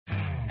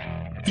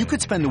You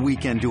could spend the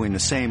weekend doing the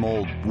same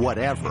old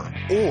whatever,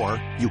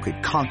 or you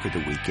could conquer the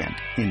weekend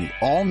in the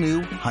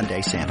all-new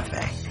Hyundai Santa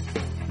Fe.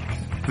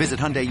 Visit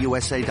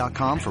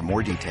HyundaiUSA.com for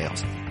more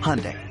details.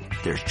 Hyundai,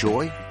 there's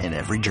joy in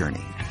every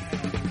journey.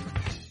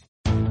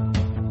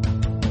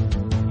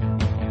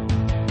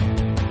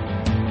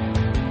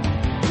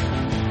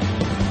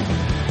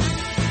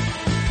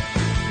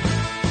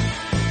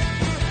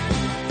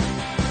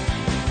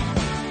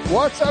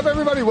 What's up,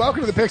 everybody?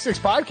 Welcome to the Pick Six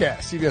Podcast,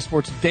 CBS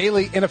Sports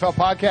Daily NFL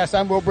Podcast.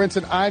 I'm Will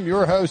Brinson. I'm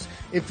your host.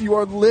 If you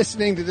are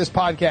listening to this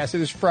podcast,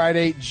 it is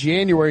Friday,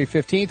 January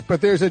 15th,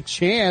 but there's a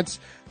chance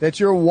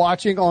that you're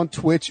watching on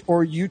Twitch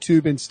or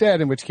YouTube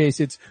instead, in which case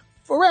it's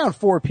around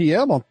 4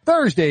 p.m. on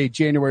Thursday,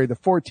 January the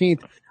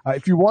 14th.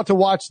 If you want to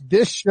watch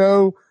this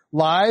show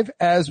live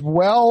as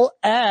well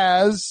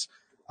as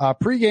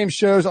pregame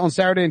shows on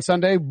Saturday and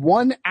Sunday,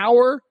 1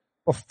 hour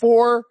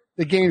before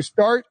the games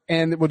start,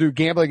 and we'll do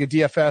gambling and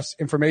DFS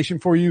information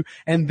for you.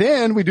 And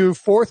then we do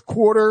fourth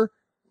quarter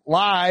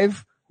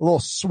live, a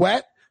little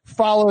sweat,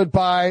 followed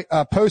by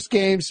post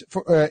games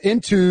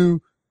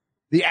into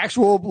the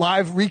actual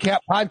live recap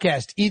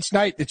podcast each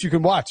night that you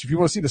can watch. If you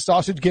want to see the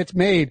sausage get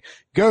made,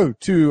 go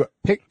to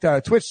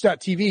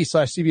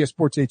twitch.tv/CBS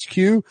Sports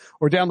HQ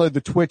or download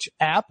the Twitch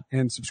app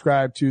and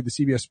subscribe to the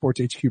CBS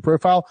Sports HQ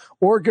profile,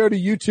 or go to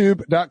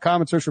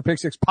youtube.com and search for Pick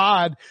Six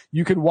Pod.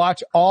 You can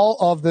watch all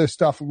of the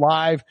stuff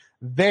live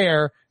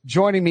there.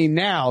 Joining me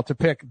now to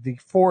pick the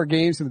 4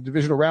 games in the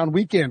divisional round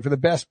weekend for the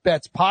Best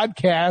Bets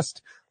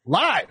podcast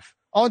live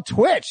on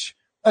Twitch,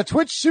 a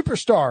Twitch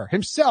superstar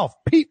himself,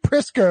 Pete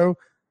Prisco,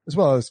 as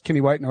well as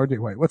Kenny White and RJ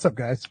White. What's up,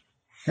 guys?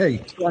 Hey.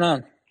 What's going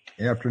on?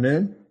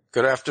 Afternoon.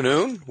 Good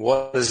afternoon.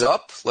 What is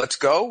up? Let's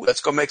go.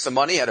 Let's go make some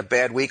money. Had a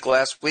bad week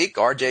last week.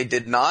 RJ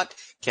did not.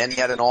 Kenny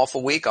had an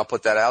awful week. I'll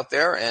put that out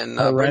there. And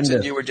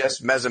Brinson, you were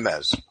just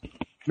mez-a-mez.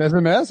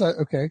 Mez-a-mez?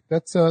 Okay.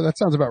 That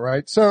sounds about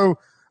right. So,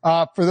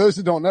 for those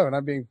who don't know, and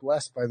I'm being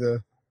blessed by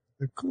the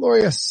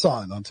glorious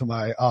sun onto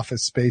my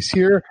office space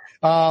here,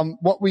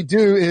 what we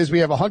do is we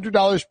have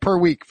 $100 per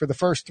week for the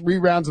first 3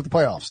 rounds of the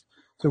playoffs.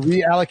 So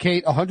we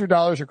allocate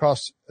 $100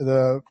 across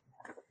the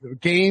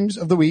games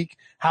of the week,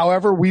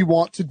 however we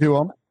want to do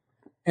them.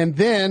 And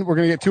then we're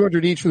going to get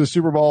 $200 each for the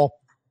Super Bowl,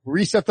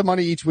 reset the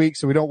money each week.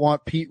 So we don't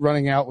want Pete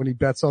running out when he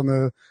bets on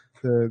the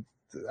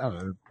I don't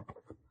know.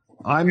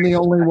 I'm the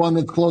only one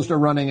that's close to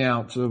running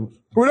out. So,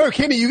 well, no,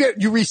 Kenny,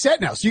 you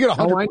reset now. So you get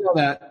 $100. Oh, I know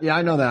that. Yeah,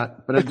 I know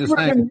that. But I'm just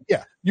saying.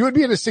 Yeah, you would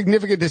be at a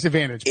significant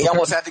disadvantage. He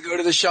almost had to go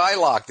to the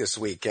Shylock this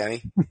week,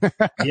 Kenny.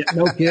 Yeah,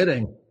 no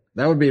kidding.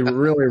 That would be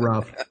really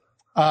rough.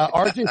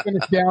 RJ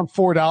finished down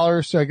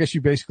 $4, so I guess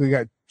you basically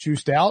got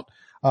juiced out.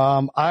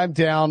 I'm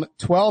down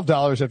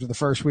 $12 after the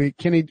first week.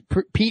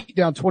 Pete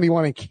down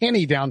 21 and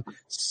Kenny down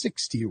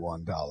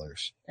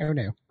 $61. Oh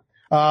no.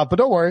 But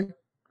don't worry.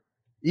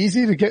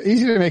 Easy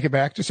to make it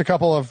back. Just a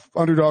couple of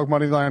underdog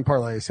money line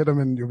parlays. Hit them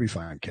and you'll be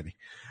fine, Kenny.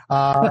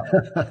 By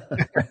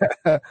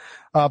the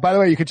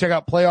way, you can check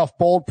out playoff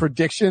bold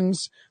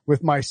predictions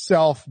with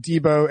myself,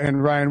 Debo,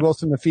 and Ryan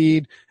Wilson in the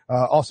feed.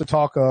 Also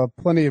talk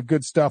plenty of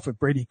good stuff with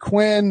Brady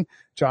Quinn,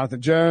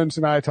 Jonathan Jones,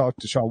 and I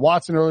talked to Sean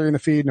Watson earlier in the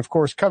feed. And of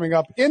course, coming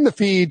up in the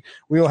feed,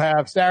 we'll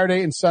have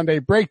Saturday and Sunday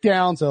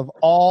breakdowns of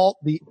all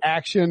the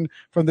action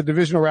from the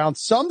divisional round.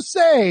 Some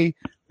say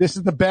this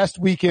is the best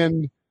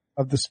weekend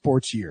of the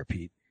sports year,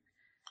 Pete.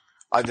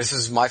 This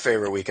is my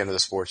favorite weekend of the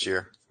sports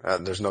year.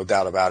 There's no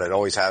doubt about it.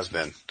 Always has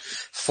been.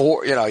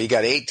 4, you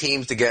got 8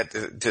 teams to get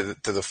to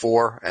the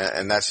 4,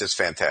 and that's just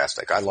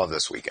fantastic. I love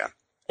this weekend.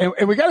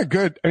 And we got a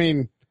good,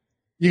 you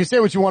can say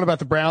what you want about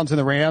the Browns and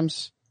the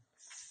Rams.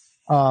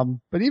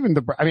 But even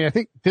I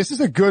think this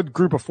is a good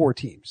group of 4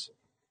 teams.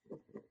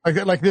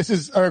 Like this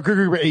is a good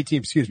group of 8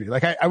 teams, excuse me.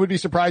 Like I would be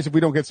surprised if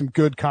we don't get some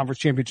good conference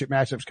championship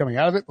matchups coming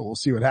out of it, but we'll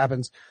see what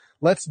happens.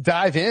 Let's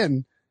dive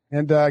in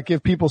and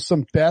give people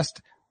some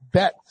best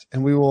bets,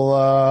 and we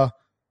will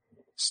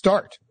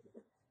start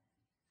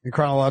in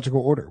chronological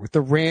order with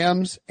the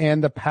Rams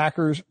and the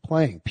Packers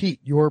playing. Pete,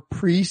 your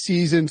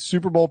preseason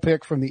Super Bowl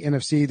pick from the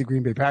NFC, the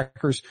Green Bay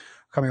Packers,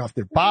 coming off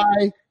their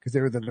bye because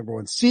they were the number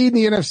 1 seed in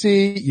the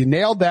NFC. You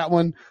nailed that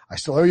one. I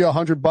still owe you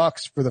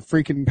 $100 for the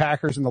freaking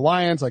Packers and the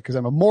Lions, because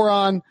I'm a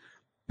moron.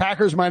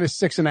 Packers minus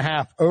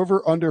 6.5,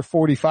 over under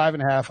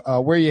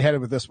 45.5. Where are you headed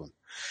with this one?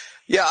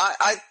 Yeah,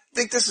 I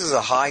think this is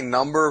a high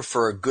number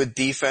for a good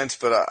defense,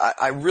 but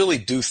I really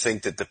do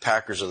think that the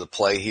Packers are the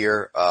play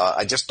here.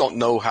 I just don't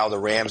know how the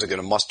Rams are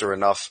going to muster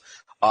enough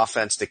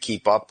offense to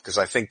keep up, because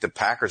I think the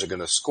Packers are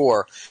going to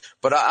score.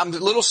 But I'm a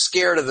little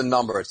scared of the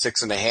number at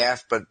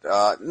 6.5,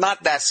 but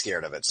not that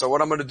scared of it. So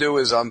what I'm going to do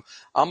is I'm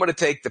going to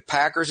take the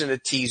Packers in a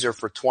teaser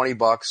for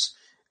 $20,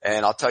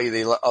 and I'll tell you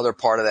the other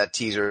part of that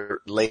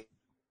teaser later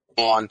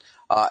on.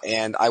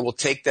 And I will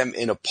take them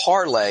in a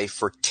parlay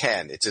for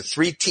 10. It's a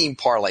 3-team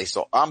parlay,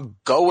 so I'm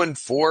going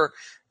for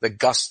the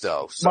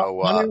gusto. So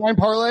money line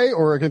parlay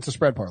or against a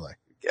spread parlay?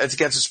 It's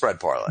against a spread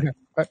parlay.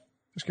 Okay.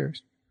 Just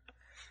curious.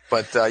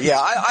 But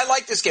I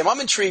like this game. I'm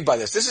intrigued by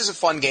this. This is a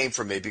fun game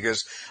for me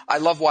because I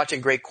love watching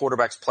great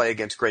quarterbacks play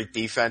against great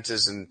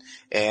defenses,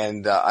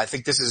 and I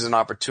think this is an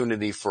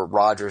opportunity for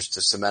Rodgers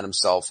to cement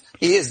himself.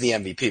 He is the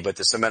MVP, but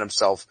to cement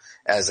himself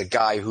as a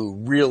guy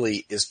who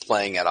really is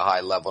playing at a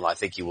high level, and I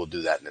think he will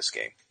do that in this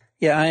game.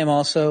 Yeah, I am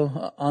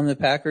also on the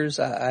Packers.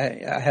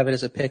 I have it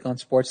as a pick on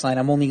Sportsline.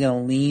 I'm only going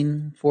to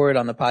lean for it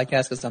on the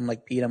podcast because I'm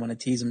like Pete. I'm going to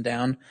tease them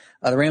down.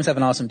 The Rams have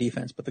an awesome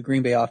defense, but the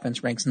Green Bay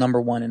offense ranks number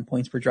 1 in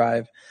points per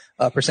drive,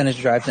 percentage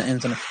of drives that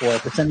ends in a score,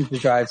 percentage of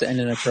drives that end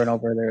in a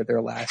turnover.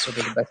 They're last, so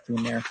they're the best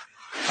team there.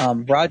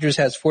 Rodgers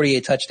has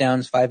 48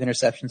 touchdowns, 5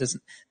 interceptions.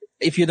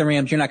 If you're the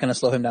Rams, you're not going to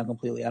slow him down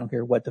completely. I don't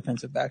care what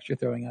defensive backs you're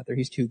throwing out there.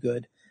 He's too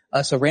good.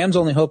 So Rams'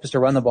 only hope is to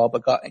run the ball,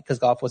 but because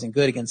Goff wasn't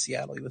good against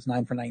Seattle, he was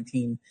 9 for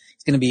 19.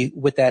 He's going to be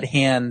with that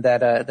hand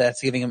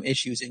that's giving him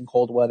issues in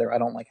cold weather. I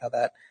don't like how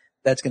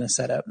that's going to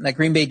set up. And that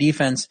Green Bay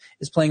defense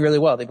is playing really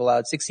well. They've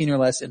allowed 16 or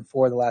less in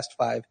 4 of the last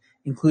 5,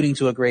 including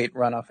to a great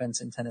run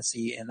offense in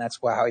Tennessee. And that's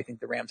how I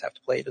think the Rams have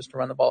to play, just to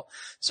run the ball.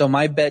 So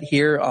my bet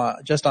here,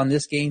 just on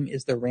this game,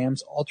 is the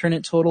Rams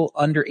alternate total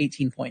under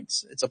 18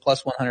 points. It's a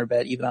plus 100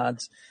 bet, even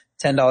odds,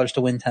 $10 to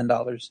win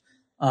 $10.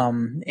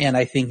 And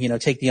I think,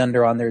 take the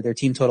under on their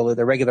team total.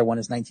 Their regular one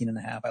is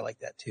 19.5. I like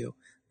that too.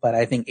 But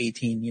I think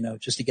 18,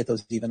 just to get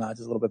those even odds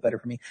is a little bit better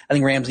for me. I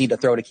think Rams need to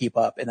throw to keep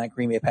up, and that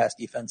Green Bay pass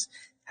defense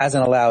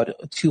hasn't allowed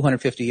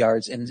 250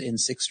 yards in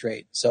 6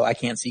 straight. So I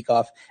can't see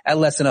Goff at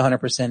less than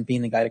 100%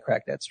 being the guy to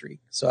crack that streak.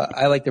 So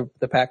I like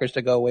the Packers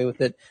to go away with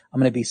it. I'm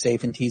going to be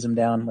safe and tease them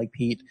down like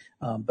Pete,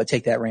 but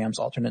take that Rams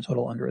alternate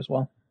total under as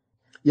well.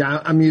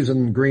 Yeah, I'm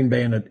using Green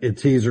Bay in a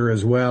teaser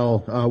as well.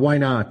 Why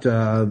not?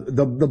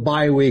 The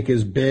bye week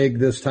is big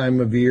this time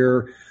of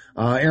year.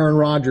 Aaron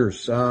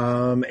Rodgers,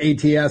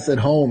 ATS at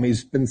home.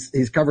 He's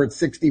covered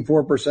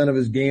 64% of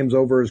his games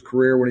over his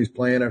career when he's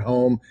playing at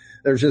home.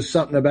 There's just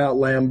something about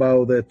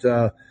Lambeau that,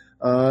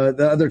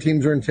 the other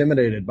teams are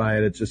intimidated by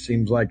it. It just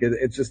seems like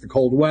it's just the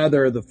cold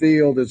weather, the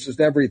field. It's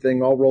just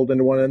everything all rolled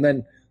into one. And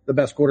then the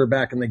best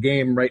quarterback in the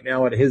game right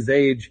now at his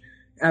age,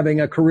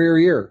 having a career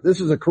year. This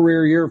is a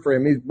career year for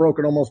him. He's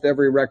broken almost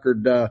every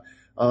record,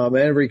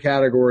 every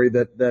category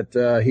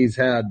that he's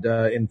had,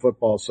 in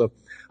football. So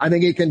I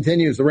think he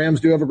continues. The Rams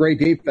do have a great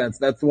defense.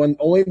 That's the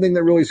only thing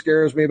that really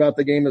scares me about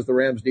the game is the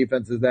Rams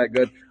defense is that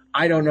good.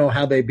 I don't know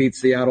how they beat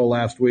Seattle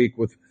last week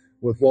with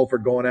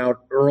Wolford going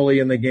out early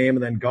in the game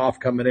and then Goff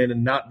coming in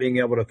and not being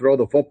able to throw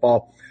the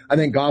football. I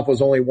think Goff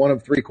was only one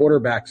of 3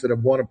 quarterbacks that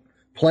have won a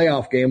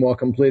playoff game while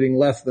completing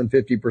less than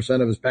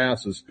 50% of his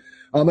passes.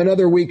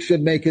 Another week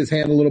should make his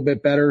hand a little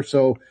bit better.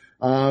 So,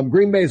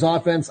 Green Bay's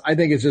offense, I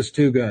think is just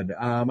too good.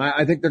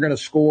 I think they're going to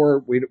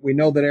score. We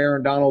know that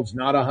Aaron Donald's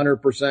not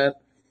 100%.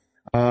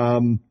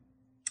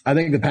 I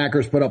think the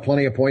Packers put up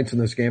plenty of points in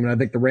this game, and I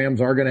think the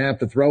Rams are going to have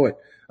to throw it,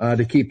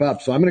 to keep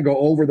up. So I'm going to go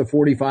over the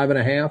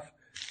 45.5.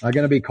 Going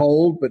to be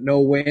cold, but no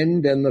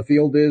wind, and the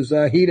field is,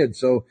 heated.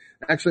 So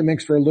it actually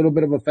makes for a little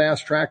bit of a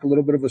fast track, a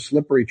little bit of a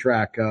slippery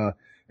track,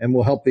 and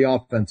will help the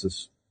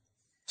offenses.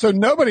 So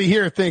nobody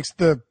here thinks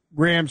the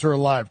Rams are a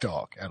live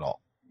dog at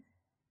all.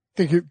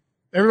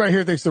 Everybody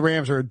here thinks the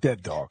Rams are a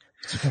dead dog.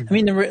 I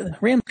mean, the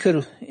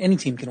Rams any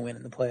team can win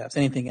in the playoffs.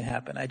 Anything can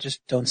happen. I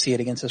just don't see it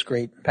against this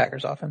great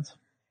Packers offense.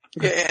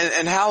 Yeah,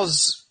 and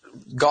how's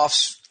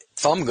Goff's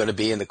thumb going to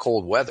be in the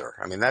cold weather?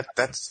 I mean,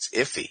 that's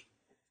iffy.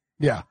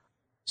 Yeah.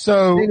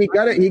 So he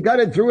got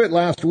it through it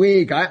last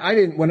week. I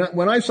didn't,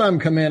 when I saw him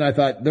come in, I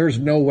thought there's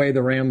no way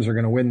the Rams are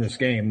going to win this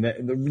game.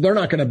 They're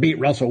not going to beat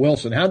Russell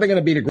Wilson. How are they going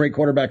to beat a great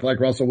quarterback like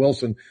Russell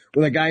Wilson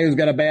with a guy who's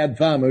got a bad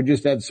thumb who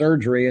just had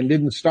surgery and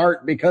didn't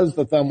start because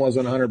the thumb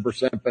wasn't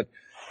 100%? But,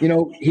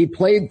 he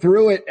played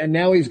through it and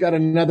now he's got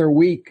another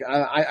week.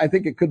 I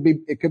think he could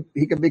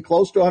be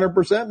close to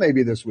 100%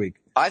 maybe this week.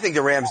 I think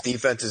the Rams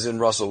defense is in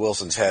Russell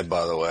Wilson's head,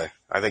 by the way.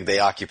 I think they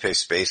occupy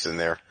space in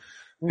there.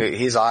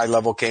 His eye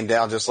level came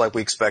down just like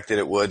we expected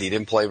it would. He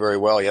didn't play very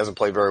well. He hasn't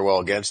played very well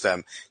against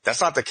them. That's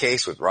not the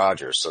case with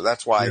Rodgers. So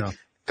that's why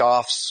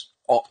Goff's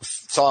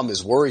thumb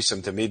is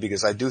worrisome to me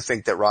because I do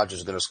think that Rodgers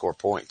is going to score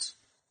points.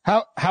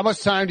 How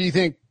much time do you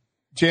think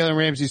Jalen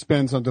Ramsey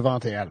spends on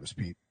Devontae Adams,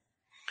 Pete?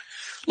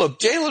 Look,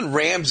 Jalen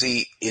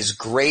Ramsey is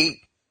great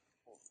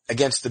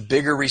against the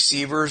bigger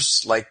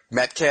receivers like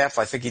Metcalf.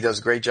 I think he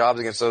does great jobs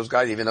against those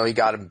guys, even though he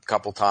got him a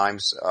couple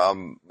times.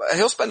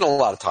 He'll spend a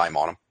lot of time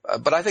on him.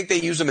 But I think they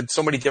use him in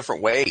so many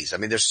different ways. I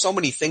mean, there's so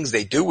many things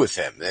they do with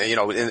him,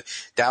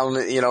 down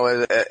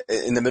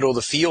in the middle of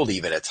the field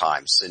even at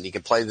times, and he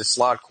can play the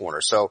slot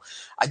corner. So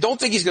I don't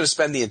think he's going to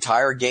spend the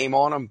entire game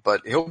on him,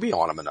 but he'll be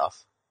on him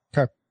enough.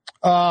 Okay.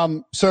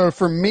 So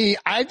for me,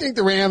 I think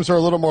the Rams are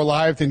a little more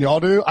live than y'all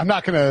do.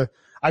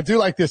 I do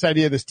like this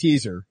idea of this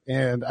teaser,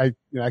 and I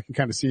can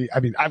kind of see,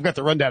 I've got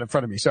the rundown in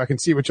front of me, so I can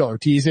see what y'all are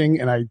teasing,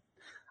 and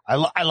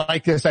I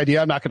like this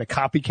idea. I'm not going to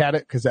copycat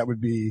it because that would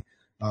be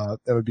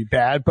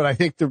bad, but I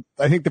think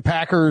the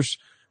Packers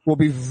will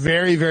be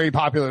very, very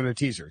popular in a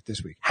teaser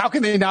this week. How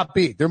can they not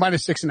be? They're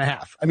minus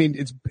 6.5. I mean,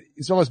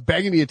 it's almost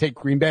begging me to take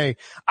Green Bay.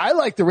 I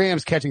like the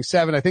Rams catching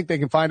 7. I think they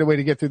can find a way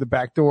to get through the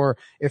back door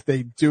if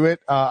they do it.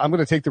 I'm going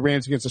to take the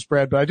Rams against the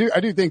spread, but I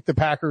do think the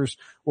Packers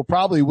will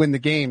probably win the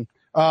game.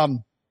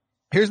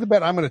 Here's the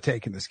bet I'm going to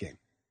take in this game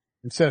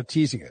instead of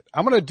teasing it.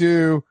 I'm going to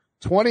do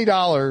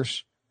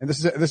 $20, and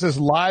this is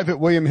live at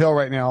William Hill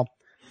right now.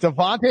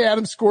 Davante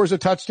Adams scores a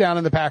touchdown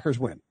and the Packers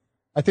win.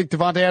 I think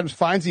Davante Adams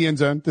finds the end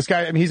zone. This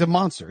guy, I mean, he's a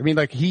monster. I mean,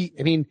 like he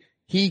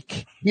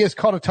has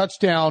caught a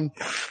touchdown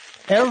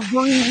every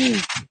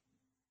week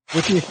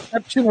with the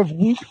exception of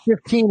week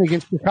 15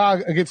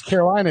 against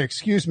Carolina,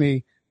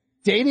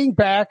 dating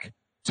back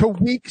to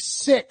week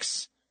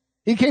 6.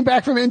 He came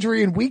back from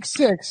injury in week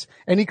 6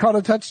 and he caught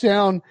a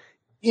touchdown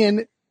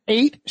in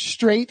 8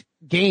 straight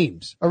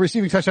games, a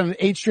receiving touchdown in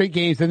 8 straight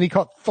games. Then he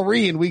caught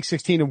 3 in week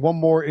 16 and 1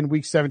 more in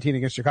week 17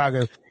 against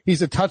Chicago.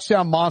 He's a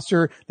touchdown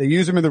monster. They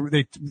use him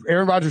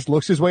Aaron Rodgers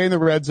looks his way in the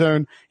red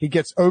zone. He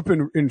gets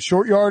open in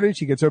short yardage.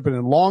 He gets open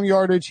in long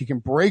yardage. He can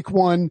break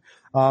one.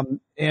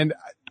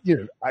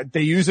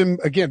 They use him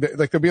again,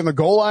 like they'll be on the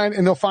goal line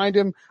and they'll find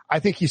him. I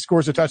think he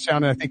scores a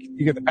touchdown and I think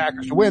you get the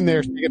Packers to win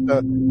there. So you get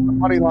the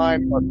money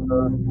line plus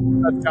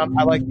the touchdown.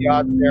 I like the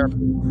odds there.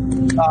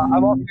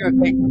 I'm also going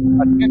to take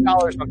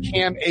 $10 on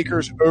Cam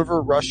Akers over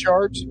rush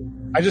yards.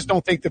 I just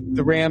don't think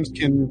the Rams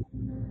can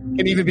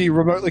even be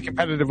remotely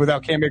competitive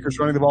without Cam Akers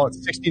running the ball. It's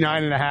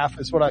 69.5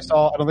 is what I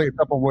saw. I don't think it's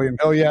up on William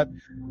Hill yet.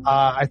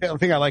 I don't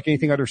think I like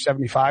anything under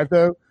 75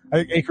 though. I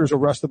think Akers will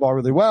rush the ball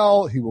really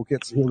well. He'll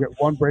get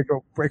one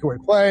breakaway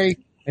play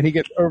and he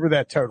gets over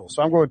that total.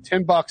 So I'm going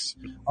 $10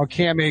 on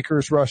Cam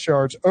Akers rush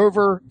yards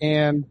over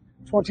and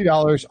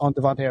 $20 on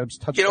Davante Adams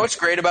touchdown. You know what's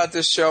great about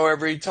this show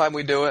every time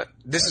we do it?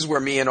 This is where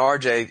me and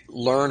RJ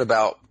learn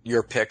about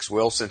your picks,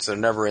 Will, since they're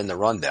never in the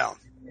rundown.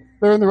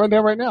 They're in the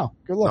rundown right now.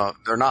 Good luck.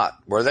 No, they're not.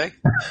 Were they?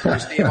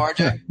 Steve,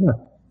 RJ?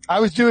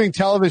 I was doing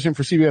television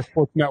for CBS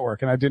Sports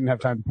Network, and I didn't have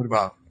time to put it.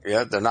 Well,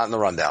 yeah, they're not in the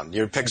rundown.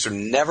 Your picks are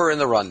never in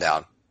the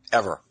rundown,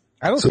 ever.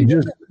 I don't see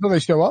them until they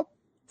show up.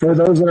 For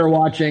those that are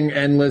watching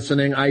and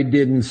listening, I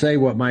didn't say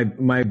what my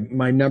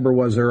number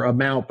was or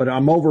amount, but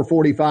I'm over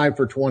 45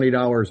 for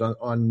 $20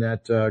 on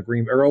that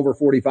or over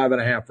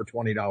 45.5 for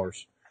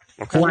 $20.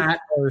 Okay.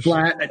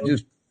 Flat.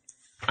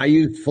 I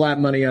used flat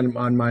money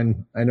on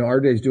mine. I know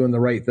RJ's doing the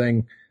right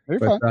thing.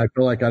 But I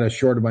feel like I'd have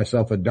shorted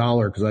myself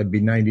 $1 because I'd be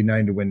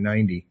 99 to win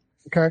 90.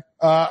 Okay.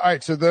 All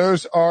right. So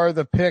those are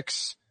the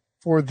picks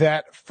for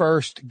that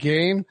first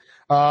game.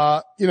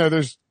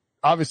 There's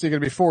obviously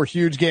going to be 4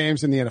 huge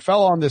games in the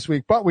NFL on this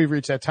week, but we've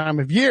reached that time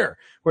of year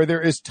where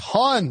there is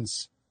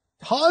tons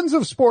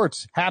of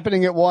sports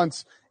happening at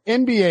once.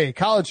 NBA,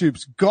 college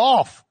hoops,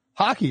 golf,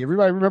 hockey.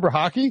 Everybody remember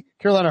hockey?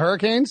 Carolina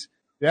Hurricanes?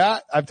 Yeah.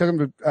 I've taken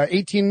them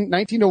to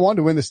 19 to 1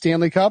 to win the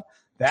Stanley Cup.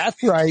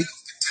 That's right.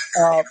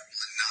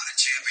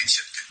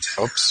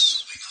 Oops.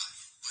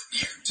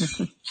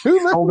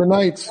 Golden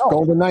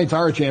Knights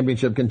are a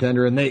championship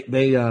contender, and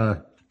they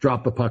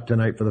dropped the puck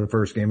tonight for the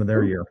first game of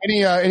their year.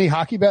 Any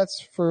hockey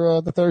bets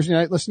for the Thursday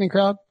night listening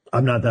crowd?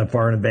 I'm not that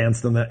far in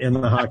advance in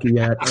the hockey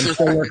yet. I'm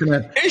still looking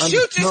at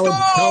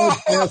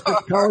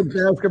college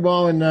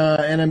basketball and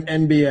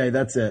NBA.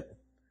 That's it.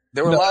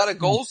 There were a lot of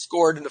goals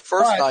scored in the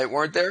first night,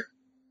 weren't there?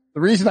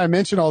 The reason I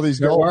mentioned all these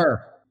goals, a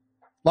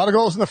lot of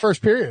goals in the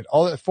first period,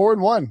 all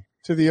 4-1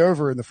 to the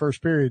over in the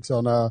first periods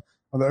on the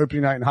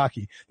opening night in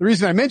hockey. The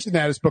reason I mentioned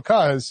that is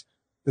because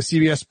the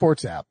CBS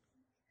Sports app.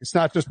 It's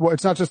not just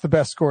the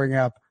best scoring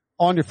app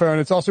on your phone.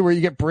 It's also where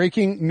you get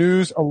breaking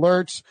news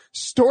alerts,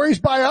 stories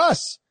by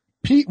us.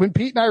 When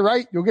Pete and I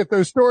write, you'll get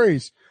those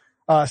stories,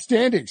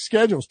 standings,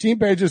 schedules, team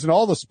pages, and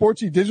all the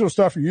sportsy digital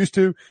stuff you're used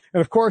to.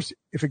 And of course,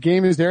 if a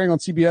game is airing on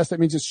CBS, that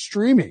means it's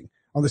streaming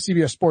on the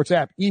CBS Sports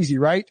app. Easy,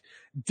 right?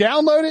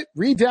 Download it,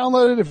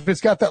 re-download it if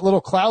it's got that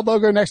little cloud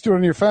logo next to it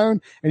on your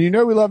phone. And you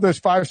know we love those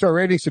 5-star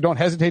ratings, so don't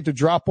hesitate to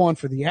drop one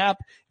for the app.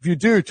 If you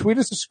do, tweet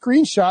us a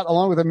screenshot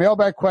along with a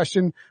mailbag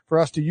question for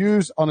us to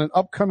use on an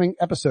upcoming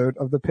episode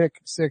of the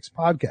Pick 6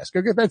 podcast.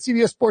 Go get that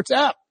CBS Sports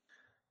app.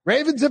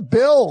 Ravens at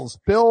Bills.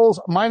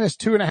 Bills minus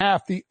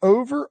 2.5. The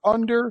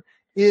over-under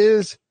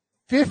is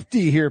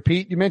 50 here,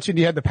 Pete. You mentioned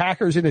you had the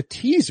Packers in a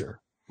teaser.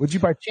 Would you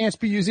by chance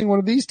be using one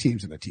of these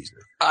teams in a teaser?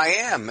 I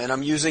am, and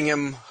I'm using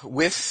him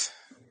with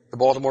the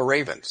Baltimore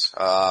Ravens.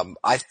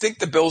 I think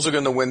the Bills are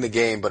going to win the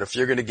game, but if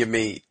you're going to give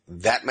me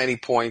that many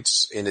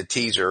points in a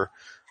teaser,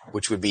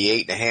 which would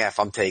be 8.5,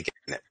 I'm taking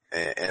it.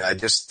 And I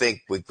just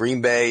think with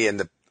Green Bay and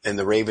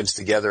the Ravens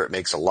together, it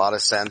makes a lot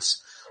of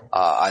sense.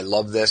 I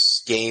love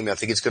this game. I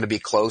think it's going to be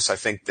close. I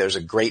think there's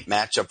a great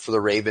matchup for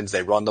the Ravens.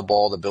 They run the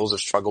ball. The Bills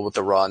have struggled with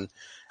the run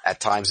at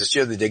times this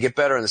year. They did get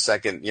better in the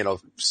second,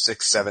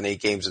 6, 7,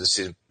 8 games of the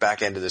season,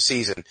 back end of the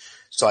season.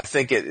 So I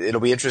think it'll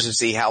be interesting to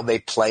see how they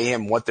play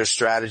him, what their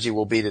strategy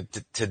will be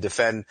to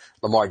defend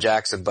Lamar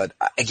Jackson. But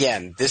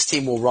again, this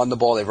team will run the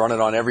ball. They run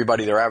it on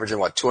everybody. They're averaging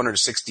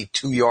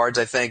 262 yards,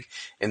 I think,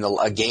 in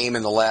a game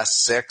in the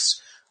last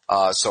 6.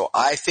 So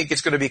I think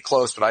it's going to be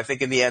close, but I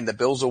think in the end the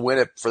Bills will win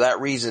it. For that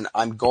reason,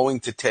 I'm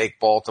going to take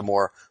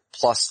Baltimore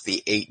plus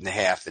the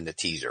 8.5 in the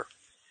teaser.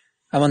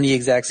 I'm on the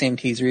exact same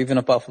teaser. Even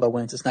if Buffalo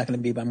wins, it's not going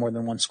to be by more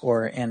than one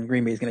score, and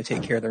Green Bay is going to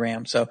take care of the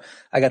Rams. So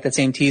I got that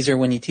same teaser.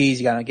 When you tease,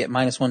 you got to get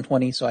minus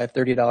 120. So I have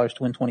 $30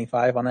 to win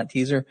 25 on that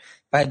teaser.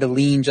 If I had to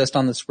lean just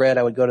on the spread,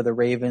 I would go to the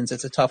Ravens.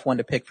 It's a tough one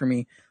to pick for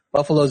me.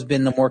 Buffalo's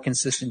been the more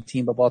consistent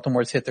team, but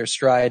Baltimore's hit their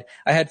stride.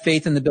 I had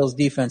faith in the Bills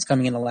defense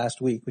coming into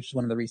last week, which is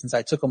one of the reasons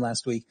I took them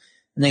last week.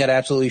 And they got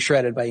absolutely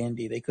shredded by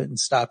Indy. They couldn't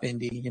stop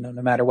Indy, no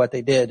matter what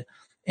they did.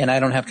 And I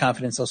don't have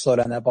confidence they'll slow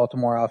down that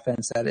Baltimore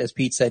offense that, as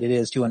Pete said, it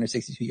is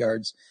 262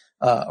 yards,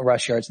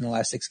 rush yards in the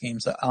last 6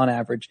 games on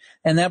average.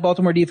 And that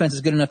Baltimore defense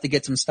is good enough to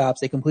get some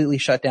stops. They completely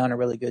shut down a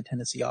really good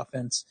Tennessee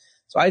offense.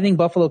 So I think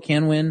Buffalo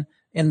can win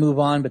and move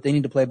on, but they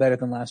need to play better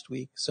than last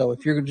week. So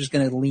if you're just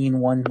going to lean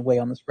one way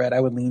on the spread, I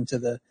would lean to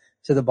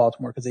the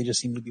Baltimore because they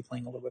just seem to be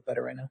playing a little bit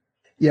better right now.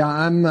 Yeah,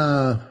 I'm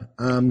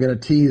going to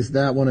tease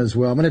that one as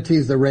well. I'm going to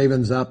tease the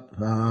Ravens up.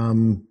 I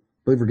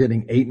believe we're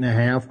getting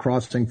 8.5,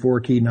 crossing 4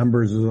 key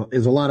numbers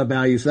is a lot of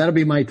value. So that'll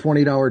be my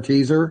 $20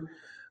 teaser.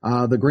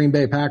 The Green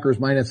Bay Packers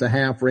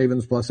 -0.5,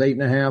 Ravens plus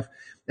 8.5.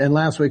 And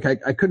last week I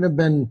couldn't have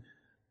been,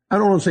 I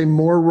don't want to say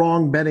more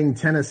wrong betting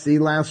Tennessee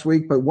last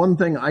week, but one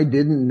thing I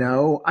didn't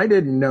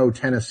know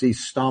Tennessee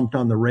stomped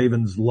on the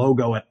Ravens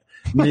logo at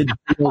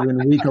midfield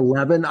in week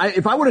 11.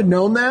 If I would have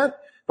known that,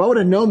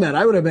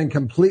 I would have been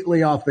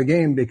completely off the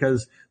game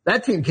because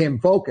that team came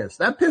focused.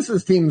 That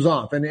pisses teams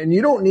off. And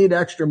you don't need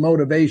extra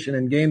motivation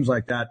in games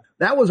like that.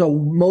 That was a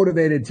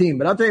motivated team.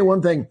 But I'll tell you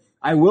one thing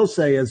I will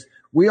say is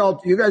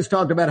you guys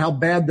talked about how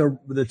bad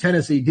the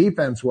Tennessee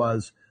defense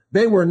was.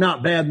 They were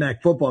not bad in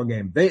that football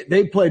game.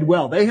 They played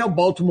well. They held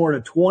Baltimore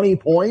to 20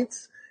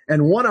 points,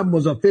 and one of them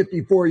was a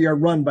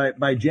 54-yard run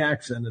by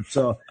Jackson. And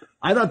so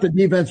I thought the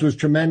defense was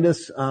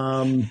tremendous,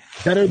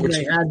 better than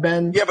they had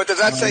been. Yeah, but does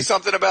that say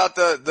something about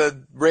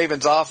the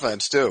Ravens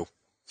offense too?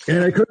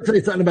 And I could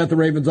say something about the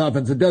Ravens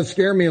offense. It does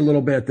scare me a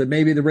little bit that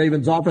maybe the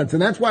Ravens offense,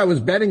 and that's why I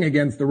was betting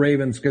against the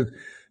Ravens because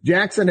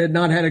Jackson had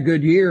not had a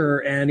good year,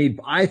 and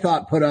I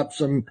thought put up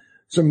some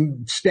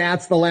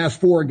stats the last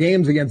 4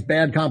 games against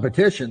bad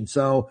competition.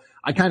 So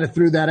I kind of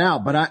threw that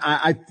out, but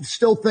I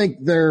still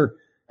think they're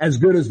as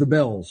good as the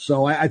Bills.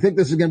 So I think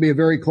this is going to be a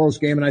very close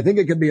game, and I think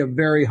it could be a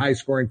very high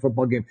scoring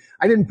football game.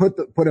 I didn't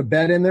put a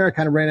bet in there. I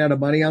kind of ran out of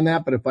money on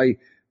that, but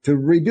to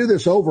redo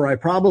this over, I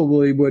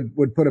probably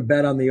would put a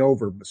bet on the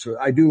over. So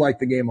I do like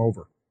the game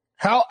over.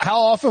 How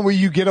often will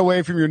you get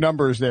away from your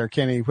numbers there,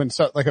 Kenny, when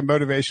like a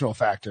motivational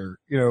factor,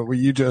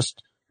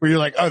 where you're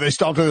like, oh, they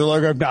stomped over the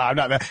logo. No, I'm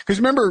not that. Because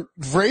remember,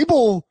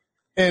 Vrabel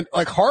and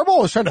like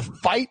Harbaugh was trying to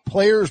fight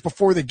players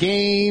before the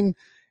game.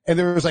 And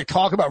there was like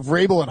talk about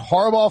Vrabel and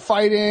Harbaugh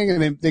fighting,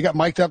 and they got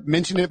mic'd up,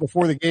 mentioned it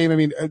before the game. I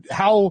mean,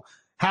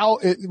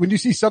 when you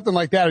see something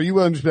like that, are you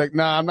willing to be like,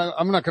 nah,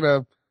 I'm not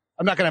gonna,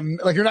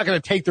 like, you're not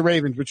gonna take the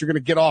Ravens, but you're gonna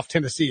get off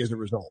Tennessee as a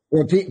result?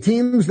 Well,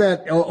 teams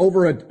that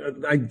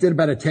I did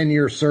about a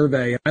 10-year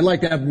survey. I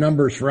like to have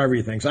numbers for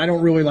everything. So I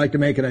don't really like to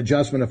make an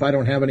adjustment if I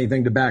don't have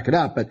anything to back it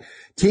up. But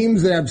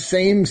teams that have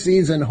same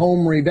season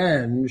home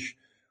revenge,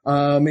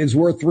 is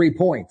worth 3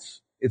 points.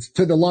 It's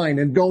to the line,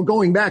 and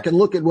going back and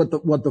look at what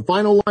the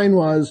final line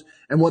was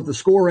and what the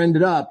score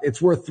ended up.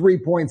 It's worth 3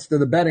 points to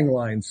the betting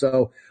line.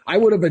 So I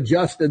would have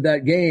adjusted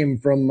that game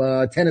from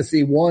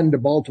Tennessee 1 to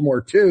Baltimore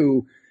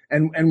 2,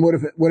 and would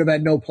have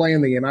had no play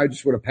in the game. I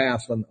just would have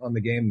passed on the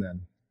game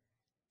then.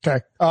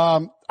 Okay,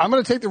 I'm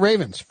going to take the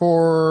Ravens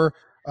for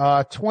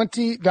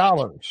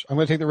 $20. I'm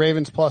going to take the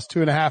Ravens plus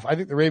 2.5. I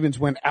think the Ravens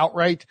win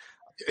outright.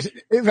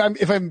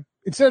 If I'm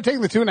instead of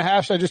taking the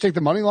 2.5, should I just take the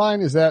money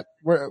line? Is that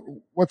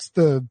what's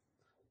the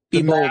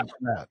bold.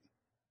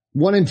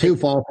 1 and 2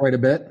 fall quite a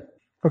bit.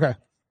 Okay.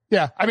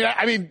 Yeah.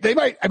 I mean, they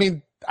might,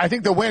 I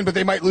think they'll win, but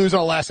they might lose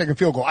on a last second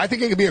field goal. I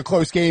think it could be a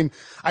close game.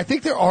 I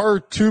think there are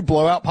 2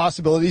 blowout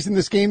possibilities in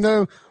this game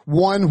though.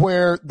 One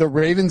where the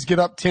Ravens get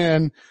up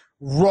 10,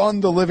 run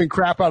the living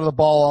crap out of the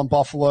ball on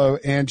Buffalo,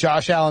 and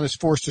Josh Allen is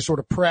forced to sort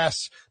of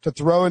press, to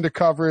throw into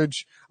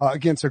coverage,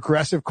 against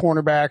aggressive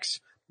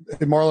cornerbacks,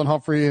 Marlon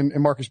Humphrey and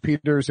Marcus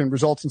Peters, and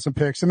results in some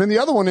picks. And then the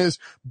other one is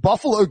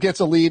Buffalo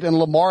gets a lead and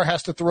Lamar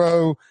has to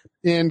throw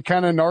in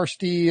kind of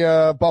nasty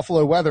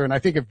Buffalo weather. And I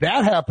think if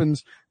that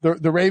happens,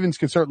 the Ravens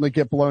can certainly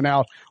get blown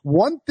out.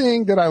 One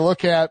thing that I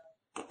look at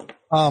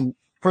for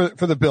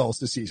the Bills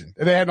this season,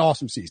 they had an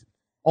awesome season.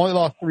 Only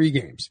lost 3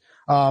 games.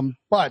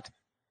 But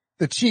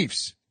the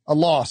Chiefs, a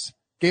loss,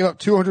 gave up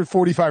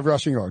 245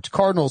 rushing yards.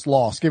 Cardinals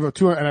lost, gave up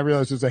 200, and I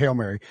realize it was a Hail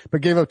Mary,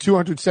 but gave up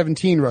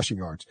 217 rushing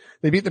yards.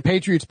 They beat the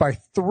Patriots by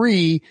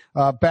 3,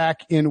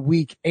 back in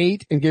week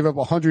 8 and gave up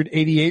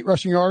 188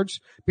 rushing yards.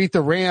 Beat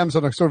the Rams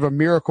on a sort of a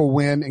miracle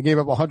win and gave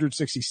up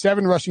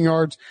 167 rushing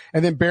yards,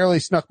 and then barely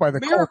snuck by the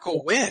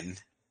miracle win.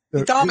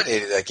 They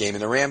dominated that game,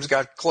 and the Rams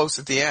got close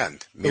at the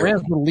end. The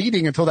Rams were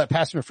leading until that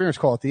pass interference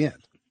call at the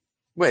end.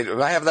 Wait,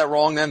 did I have that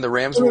wrong then? The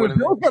Rams were winning?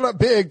 The Bills got up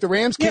big. The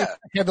Rams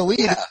had the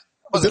lead. Yeah.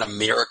 It wasn't a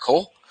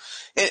miracle.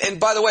 And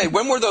by the way,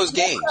 when were those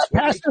games?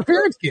 Pass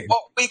interference game.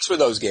 What weeks were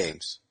those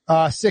games?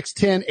 6,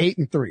 10, 8,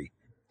 and 3.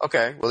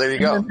 Okay, well there you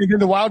go. And then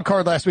the wild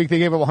card last week, they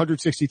gave up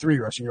 163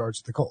 rushing yards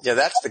to the Colts. Yeah,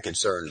 that's the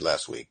concern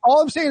last week.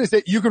 All I'm saying is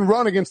that you can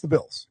run against the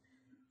Bills.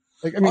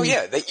 Like, I mean,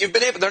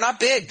 they're not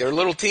big. They're a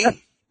little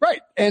team.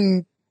 Right.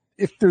 And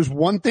if there's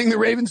one thing the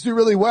Ravens do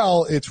really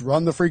well, it's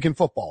run the freaking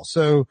football.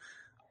 So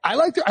I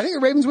think the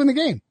Ravens win the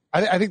game.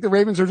 I think the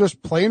Ravens are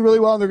just playing really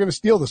well and they're going to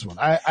steal this one.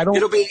 I don't.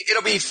 It'll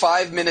be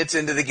 5 minutes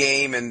into the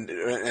game and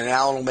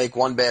Allen will make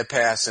one bad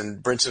pass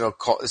and Brinson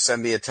will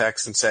send me a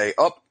text and say,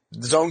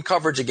 zone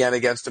coverage again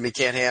against him. He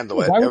can't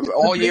handle it.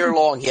 All year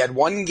long, he had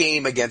one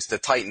game against the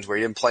Titans where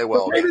he didn't play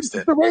well against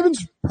it. The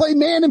Ravens play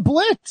man and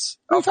blitz.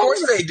 Of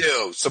course they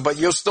do. So, but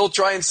you'll still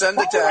try and send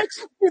the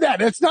text. Do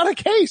that. It's not a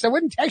case. I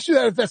wouldn't text you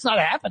that if that's not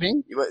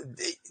happening.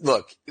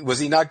 Look, was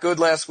he not good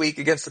last week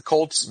against the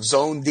Colts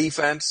zone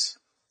defense?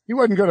 He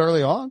wasn't good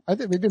early on. I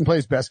think he didn't play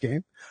his best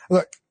game.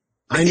 Look,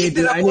 he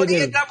ended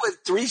up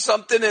with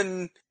 3-something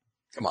and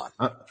come on.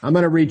 I'm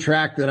going to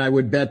retract that I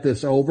would bet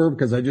this over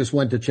because I just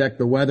went to check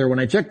the weather. When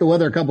I checked the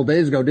weather a couple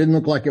days ago, it didn't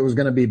look like it was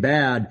going to be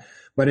bad,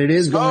 but it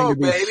is going to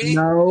be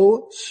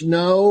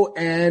snow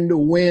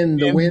and wind.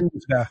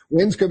 The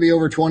winds could be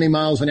over 20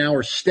 miles an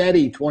hour,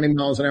 steady 20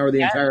 miles an hour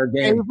the entire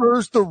game.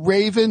 Favors the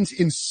Ravens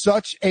in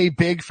such a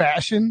big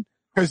fashion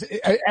because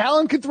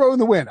Allen can throw in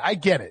the wind. I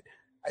get it.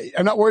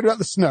 I'm not worried about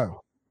the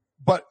snow.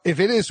 But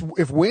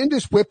if wind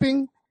is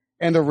whipping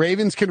and the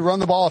Ravens can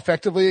run the ball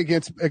effectively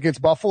against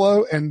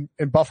Buffalo and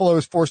Buffalo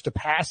is forced to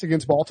pass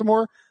against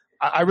Baltimore,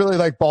 I really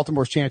like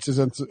Baltimore's chances.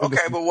 Okay,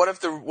 but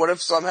what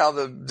if somehow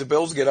the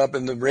Bills get up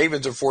and the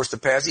Ravens are forced to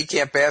pass? He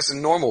can't pass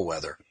in normal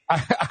weather.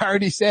 I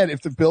already said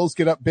if the Bills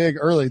get up big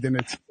early, then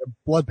it's a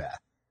bloodbath.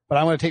 But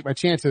I want to take my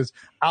chances.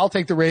 I'll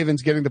take the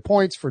Ravens getting the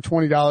points for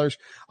 $20.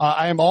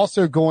 I am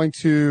also going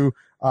to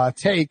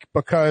take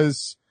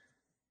because,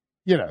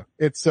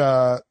 it's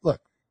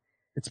look.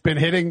 It's been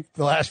hitting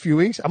the last few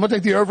weeks. I'm going to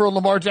take the over on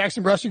Lamar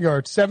Jackson rushing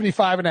yards,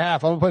 75.5. I'm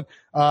going to put,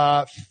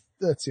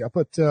 I'll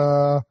put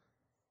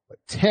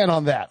 10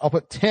 on that. I'll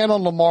put 10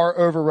 on Lamar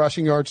over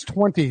rushing yards,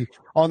 20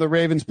 on the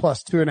Ravens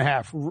plus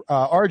 2.5.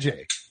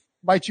 RJ,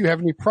 might you have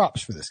any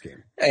props for this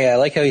game? Yeah, I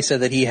like how he said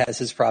that he has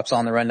his props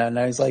on the rundown.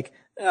 Now he's like,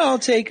 I'll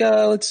take,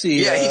 let's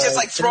see. Yeah, he's just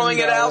like throwing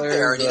it out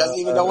there and he doesn't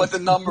even know what the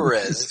number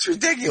is. It's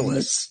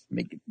ridiculous.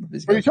 What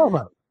are you talking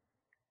about?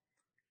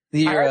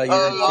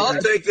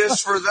 I'll take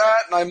this for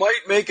that, and I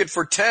might make it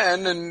for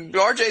 10. And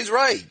RJ's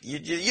right. You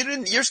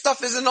didn't. Your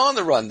stuff isn't on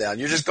the rundown.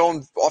 You're just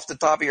going off the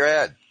top of your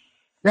head.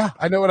 Yeah,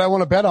 I know what I want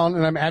to bet on,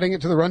 and I'm adding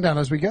it to the rundown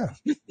as we go.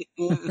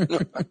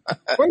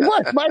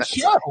 What? My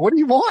show. What do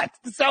you want?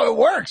 That's how it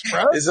works,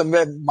 bro. It's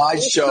my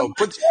show.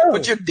 Put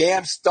your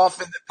damn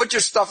stuff in. Put your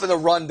stuff in the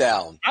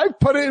rundown. I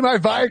put it in my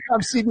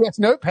Viacom CBS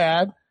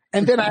notepad,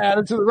 and then I add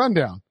it to the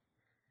rundown.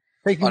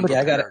 I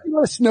got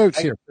notes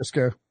here,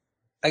 Frisco.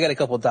 I got a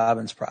couple of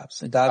Dobbins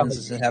props. And Dobbins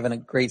is having a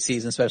great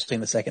season, especially in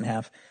the second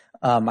half.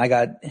 I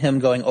got him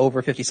going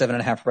over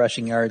 57.5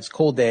 rushing yards.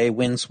 Cold day,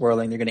 wind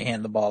swirling. They're going to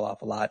hand the ball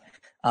off a lot.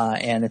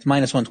 And it's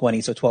minus 120,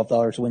 so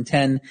 $12 to win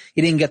 10.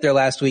 He didn't get there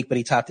last week, but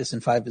he topped this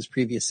in 5 of his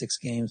previous 6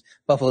 games.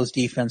 Buffalo's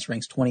defense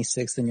ranks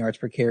 26th in yards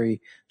per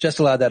carry. Just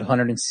allowed that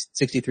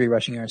 163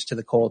 rushing yards to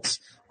the Colts.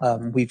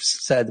 We've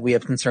said we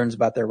have concerns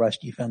about their rush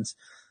defense.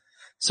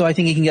 So I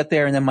think he can get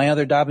there. And then my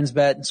other Dobbins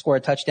bet, score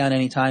a touchdown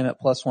anytime at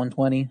plus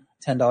 120,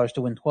 $10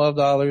 to win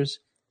 $12.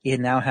 He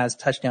now has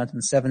touchdowns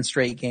in 7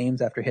 straight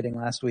games after hitting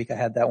last week. I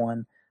had that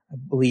one, I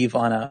believe, we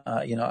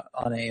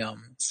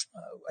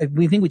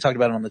think we talked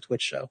about it on the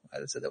Twitch show. I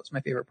said that was my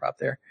favorite prop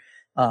there,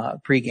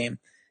 pregame.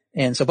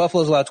 And so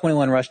Buffalo's allowed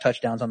 21 rush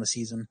touchdowns on the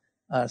season.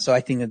 So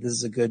I think that this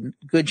is a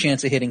good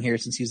chance of hitting here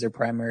since he's their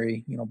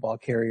primary, ball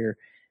carrier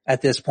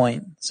at this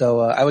point. So,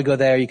 I would go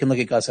there. You can look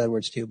at Gus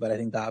Edwards too, but I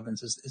think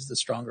Dobbins is the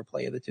stronger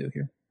play of the two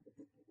here.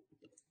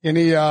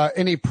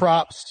 Any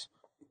props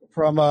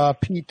from,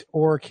 Pete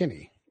or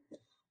Kenny?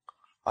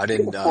 I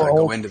didn't,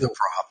 go into the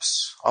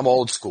props. I'm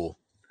old school.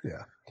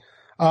 Yeah.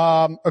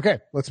 Okay.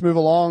 Let's move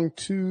along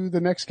to the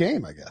next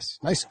game, I guess.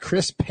 Nice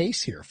crisp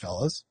pace here,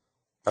 fellas.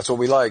 That's what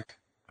we like.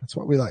 That's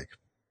what we like.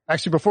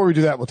 Actually, before we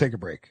do that, we'll take a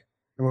break.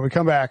 And when we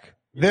come back,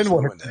 then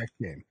we'll hit the next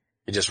game.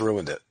 You just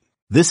ruined it.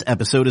 This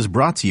episode is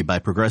brought to you by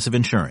Progressive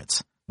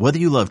Insurance. Whether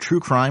you love true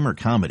crime or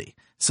comedy,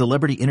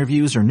 celebrity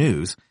interviews or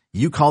news,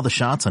 you call the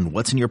shots on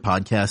what's in your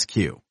podcast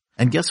queue.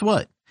 And guess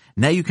what?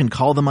 Now you can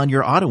call them on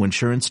your auto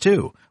insurance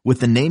too with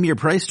the Name Your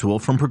Price tool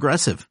from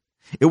Progressive.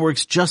 It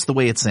works just the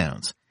way it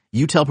sounds.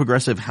 You tell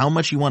Progressive how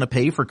much you want to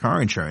pay for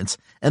car insurance,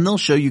 and they'll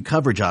show you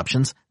coverage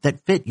options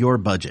that fit your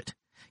budget.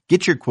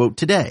 Get your quote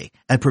today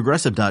at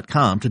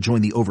Progressive.com to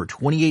join the over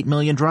 28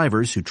 million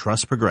drivers who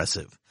trust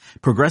Progressive.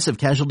 Progressive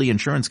Casualty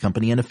Insurance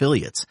Company and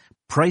Affiliates.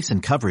 Price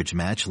and coverage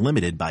match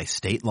limited by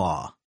state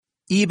law.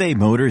 eBay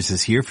Motors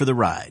is here for the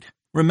ride.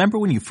 Remember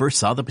when you first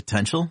saw the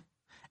potential?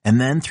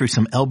 And then through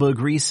some elbow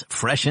grease,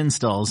 fresh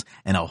installs,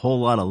 and a whole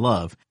lot of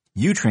love,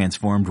 you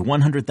transformed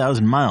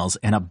 100,000 miles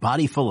and a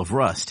body full of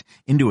rust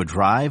into a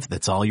drive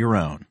that's all your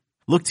own.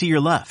 Look to your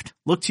left.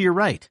 Look to your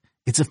right.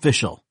 It's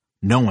official.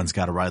 No one's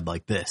got a ride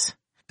like this.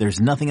 There's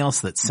nothing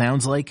else that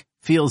sounds like,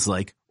 feels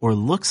like, or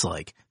looks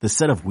like the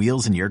set of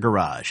wheels in your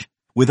garage.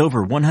 With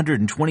over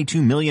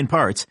 122 million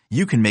parts,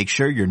 you can make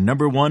sure your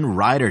number one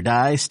ride or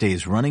die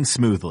stays running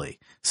smoothly,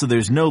 so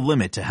there's no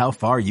limit to how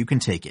far you can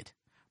take it.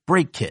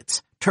 brake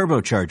kits,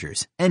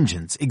 turbochargers,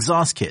 engines,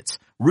 exhaust kits,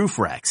 roof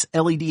racks,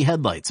 LED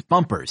headlights,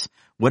 bumpers,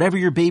 whatever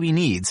your baby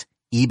needs,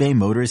 eBay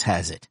Motors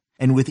has it.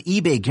 And with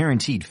eBay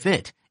Guaranteed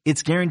Fit,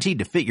 it's guaranteed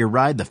to fit your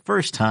ride the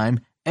first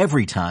time,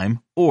 every time,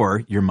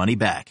 or your money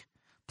back.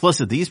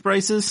 Plus at these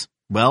prices,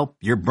 well,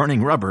 you're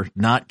burning rubber,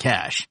 not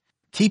cash.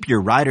 Keep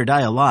your ride or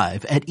die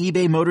alive at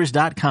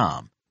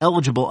ebaymotors.com.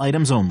 Eligible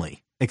items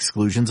only.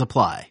 Exclusions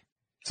apply.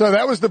 So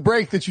that was the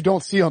break that you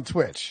don't see on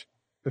Twitch,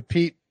 but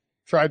Pete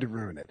tried to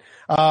ruin it.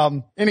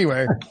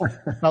 Anyway,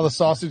 how the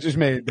sausage is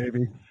made,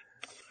 baby.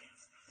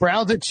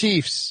 Browns at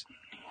Chiefs.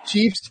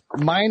 Chiefs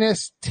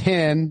minus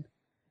 10,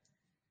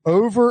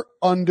 over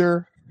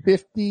under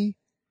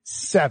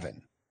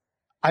 57.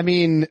 I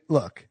mean,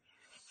 look,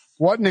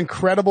 what an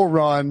incredible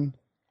run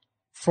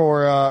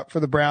for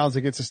the Browns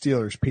against the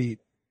Steelers, Pete.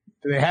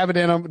 Do they have it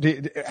in them?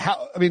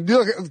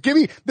 Look, give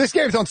me, this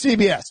game's on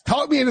CBS.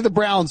 Talk me into the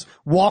Browns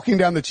walking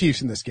down the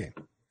Chiefs in this game.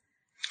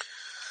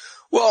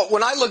 Well,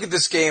 when I look at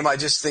this game, I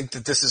just think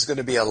that this is going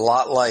to be a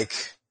lot like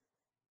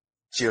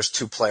this year's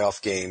 2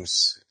 playoff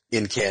games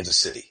in Kansas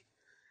City.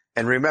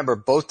 And remember,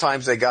 both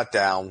times they got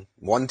down,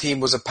 one team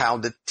was a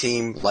pounded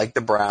team like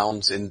the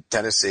Browns in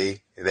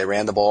Tennessee. They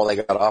ran the ball, they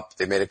got up,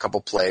 they made a couple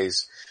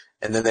plays,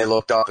 and then they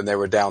looked up and they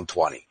were down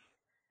 20.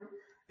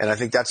 And I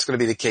think that's going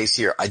to be the case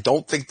here. I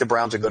don't think the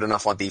Browns are good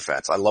enough on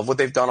defense. I love what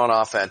they've done on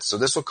offense. So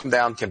this will come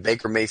down, can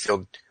Baker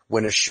Mayfield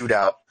win a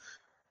shootout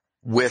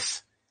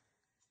with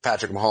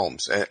Patrick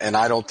Mahomes? And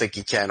I don't think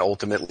he can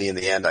ultimately in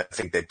the end. I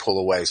think they pull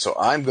away. So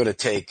I'm going to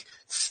take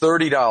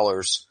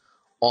 $30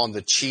 on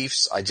the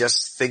Chiefs. I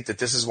just think that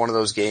this is one of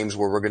those games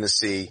where we're going to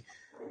see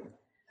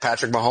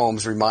Patrick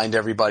Mahomes remind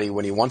everybody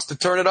when he wants to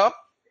turn it up,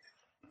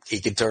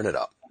 he can turn it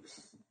up.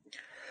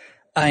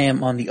 I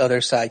am on the other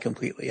side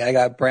completely. I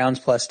got Browns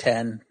plus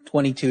 10,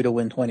 22 to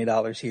win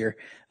 $20 here.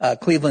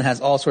 Cleveland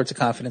has all sorts of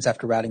confidence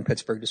after routing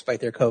Pittsburgh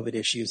despite their COVID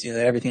issues. You know,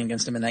 they had everything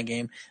against them in that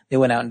game. They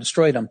went out and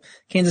destroyed them.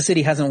 Kansas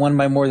City hasn't won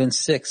by more than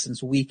 6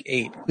 since week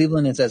 8.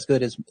 Cleveland is as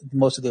good as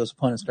most of those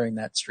opponents during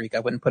that streak. I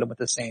wouldn't put them with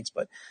the Saints,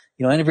 but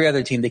you know, every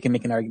other team, they can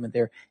make an argument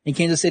there. And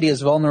Kansas City is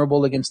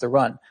vulnerable against the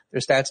run.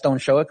 Their stats don't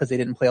show it because they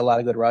didn't play a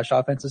lot of good rush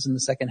offenses in the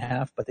second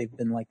half, but they've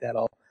been like that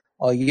all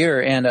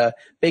year. And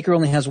Baker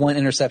only has 1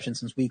 interception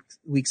since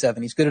week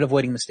 7. He's good at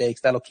avoiding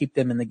mistakes. That'll keep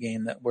them in the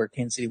game where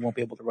Kansas City won't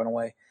be able to run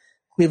away.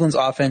 Cleveland's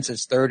offense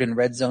is 3rd in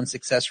red zone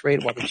success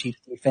rate, while the Chiefs'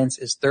 defense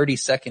is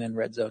 32nd in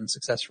red zone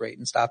success rate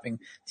and stopping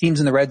teams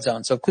in the red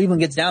zone. So if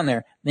Cleveland gets down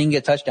there, they can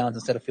get touchdowns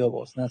instead of field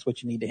goals. And that's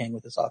what you need to hang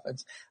with this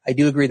offense. I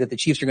do agree that the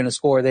Chiefs are going to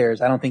score theirs.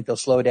 I don't think they'll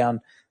slow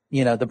down.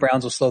 You know, the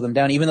Browns will slow them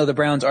down, even though the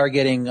Browns are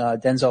getting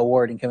Denzel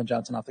Ward and Kevin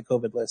Johnson off the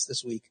COVID list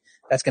this week.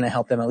 That's going to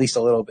help them at least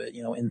a little bit,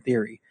 you know, in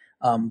theory.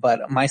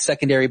 But my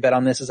secondary bet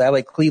on this is I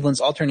like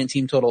Cleveland's alternate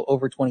team total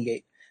over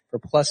 28 for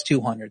plus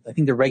 200. I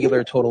think the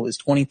regular total is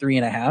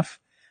 23.5.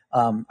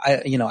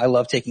 I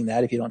love taking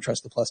that if you don't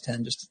trust the plus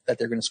 10, just that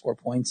they're going to score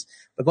points.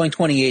 But going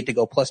 28 to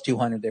go plus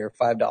 200 there,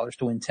 $5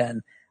 to win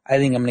 10. I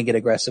think I'm going to get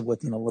aggressive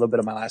with, you know, a little bit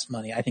of my last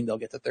money. I think they'll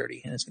get to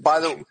 30. And it's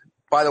going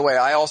By the way,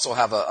 I also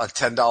have a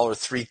 $10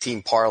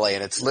 3-team parlay,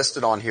 and it's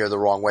listed on here the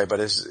wrong way, but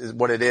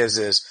what it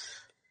is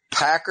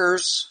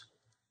Packers,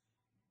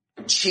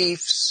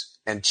 Chiefs,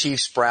 and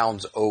Chiefs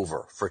Browns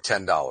over for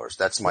 $10.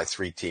 That's my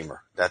 3-teamer.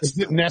 Is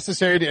it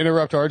necessary to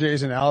interrupt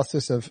RJ's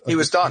analysis of he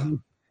was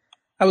done.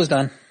 I was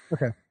done.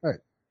 Okay. All right.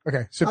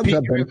 Okay. So Pete,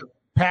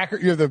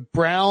 you have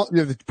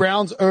the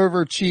Browns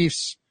over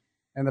Chiefs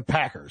and the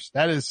Packers.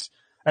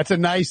 That's a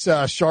nice,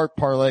 sharp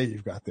parlay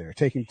you've got there,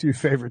 taking 2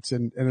 favorites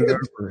and an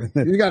over.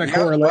 He's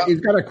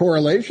got a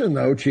correlation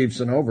though, Chiefs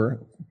and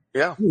over.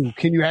 Yeah. Ooh,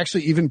 can you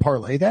actually even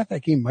parlay that?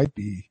 That game might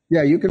be.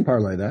 Yeah, you can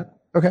parlay that.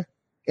 Okay.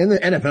 In the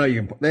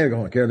NFL, they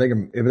don't care. They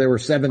can, if they were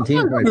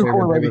 17 point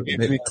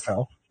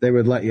favorite, they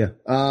would let you.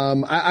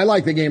 I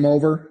like the game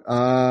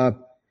over.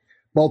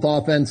 Both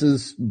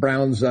offenses,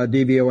 Browns,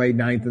 DVOA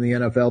 9th in the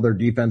NFL, their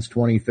defense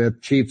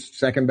 25th. Chiefs,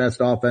 second best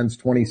offense,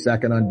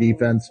 22nd on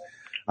defense.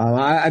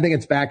 I think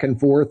it's back and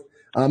forth.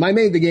 I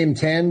made the game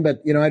 10,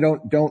 but you know, I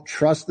don't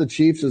trust the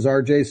Chiefs, as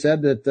RJ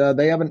said, that,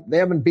 they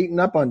haven't beaten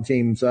up on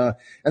teams, and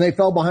they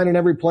fell behind in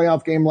every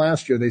playoff game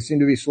last year. They seem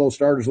to be slow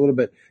starters a little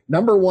bit.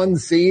 Number 1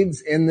 seeds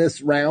in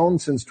this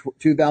round since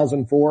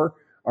 2004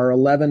 are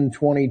 11,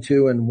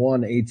 22, and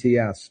 1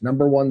 ATS.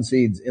 Number 1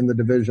 seeds in the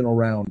divisional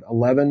round,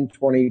 11,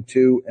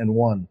 22, and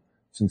 1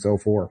 since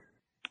 04.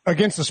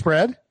 Against the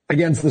spread?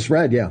 Against the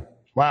spread, yeah.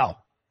 Wow.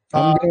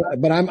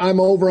 But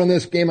I'm over on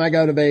this game. I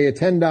got a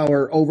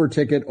 $10 over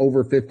ticket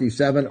over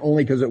 57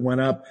 only because it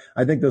went up.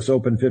 I think this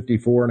opened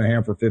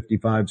 54.5 or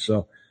 55.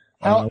 So,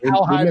 how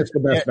high missed the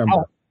best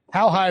number.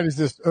 How high does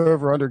this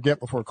over under get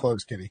before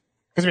close, Kitty?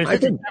 I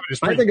think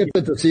it's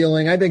at the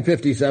ceiling. I think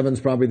 57 is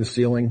probably the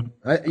ceiling.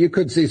 You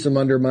could see some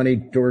under money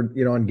toward,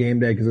 you know, on game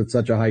day because it's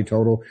such a high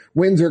total.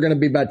 Winds are going to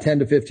be about 10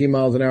 to 15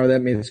 miles an hour.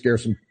 That may scare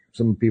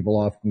some people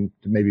off and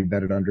to maybe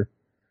bet it under.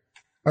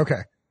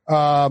 Okay.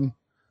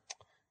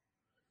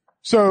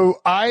 So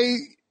I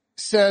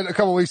said a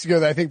couple weeks ago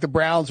that I think the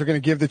Browns are going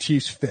to give the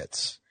Chiefs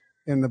fits.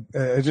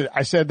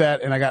 I said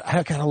that and I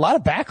got a lot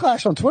of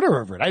backlash on Twitter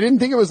over it. I didn't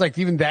think it was like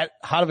even that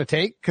hot of a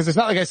take because it's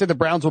not like I said the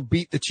Browns will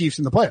beat the Chiefs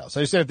in the playoffs.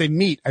 I just said if they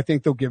meet, I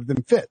think they'll give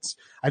them fits.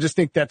 I just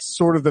think that's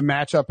sort of the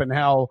matchup and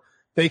how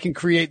they can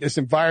create this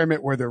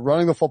environment where they're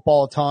running the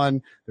football a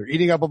ton. They're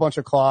eating up a bunch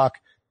of clock.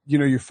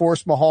 You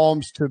force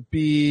Mahomes to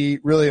be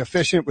really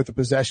efficient with the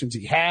possessions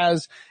he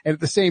has. And at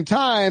the same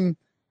time,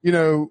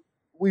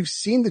 we've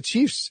seen the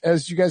Chiefs,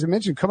 as you guys have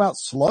mentioned, come out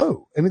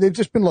slow. I mean, they've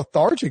just been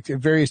lethargic at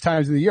various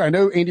times of the year. I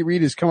know Andy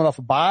Reid is coming off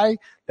a bye.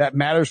 That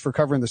matters for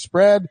covering the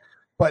spread.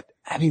 But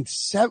I mean,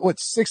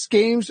 6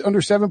 games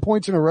under 7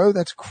 points in a row?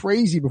 That's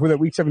crazy before that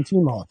week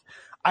 17 loss.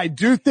 I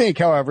do think,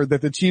 however,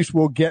 that the Chiefs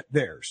will get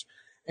theirs.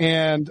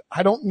 And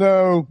I don't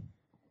know.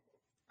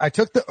 I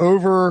took the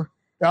over.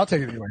 I'll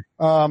take it anyway.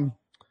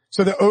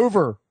 So the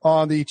over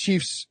on the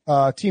Chiefs,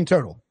 team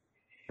total,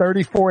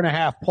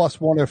 34.5 plus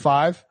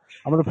 105.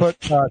 I'm going to put,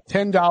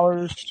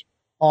 $10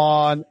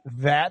 on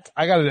that.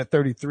 I got it at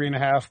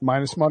 33.5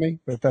 minus money,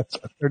 but that's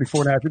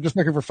 34.5. You're just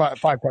looking for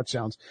five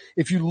touchdowns.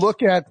 If you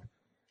look at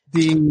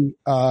the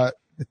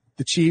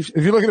Chiefs,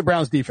 if you look at the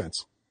Browns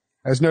defense,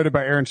 as noted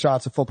by Aaron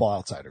Schatz of Football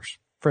Outsiders,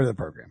 friend of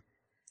the program,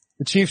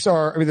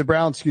 the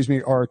Browns,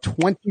 are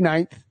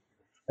 29th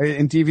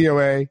in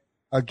DVOA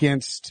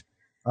against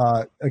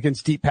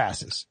deep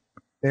passes.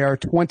 They are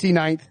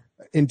 29th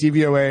in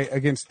DVOA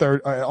against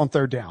on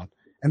third down.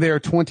 And they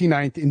are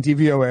 29th in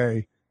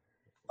DVOA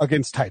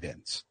against tight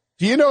ends.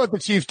 Do you know what the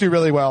Chiefs do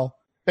really well?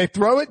 They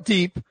throw it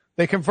deep,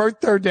 they convert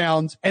third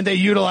downs, and they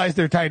utilize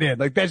their tight end.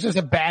 Like, that's just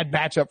a bad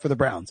matchup for the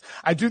Browns.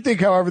 I do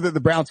think, however, that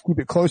the Browns keep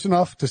it close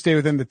enough to stay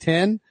within the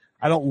 10.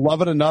 I don't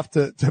love it enough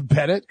to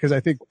bet it because I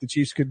think the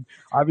Chiefs could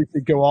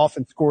obviously go off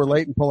and score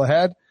late and pull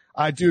ahead.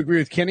 I do agree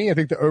with Kenny. I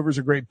think the over is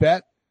a great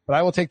bet, but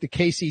I will take the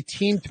KC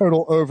team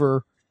total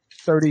over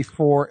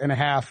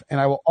 34.5.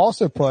 And I will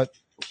also put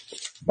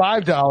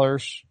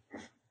 $5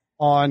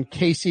 on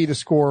KC to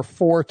score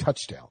 4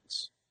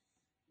 touchdowns.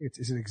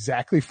 Is it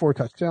exactly 4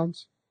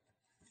 touchdowns?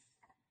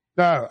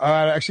 No,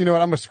 actually, you know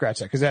what? I'm going to scratch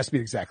that because it has to be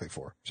exactly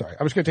 4. Sorry.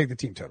 I'm just going to take the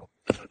team total.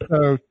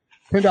 So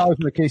 $10 on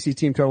the KC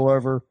team total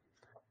over.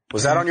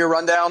 Was that on your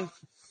rundown?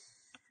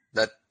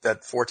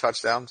 That 4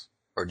 touchdowns?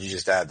 Or did you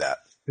just add that?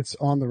 It's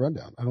on the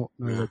rundown. I don't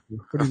know.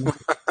 What do you mean?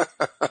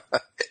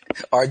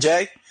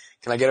 RJ,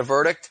 can I get a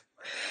verdict?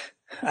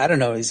 I don't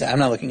know. I'm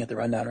not looking at the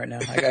rundown right now.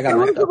 I got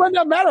what does the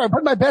rundown matter? I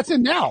put my bets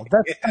in now.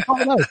 That's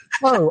all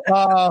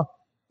I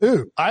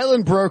know.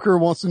 Island Broker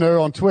wants to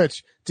know on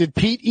Twitch, did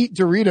Pete eat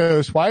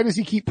Doritos? Why does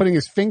he keep putting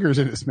his fingers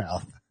in his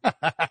mouth?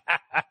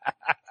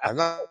 I'm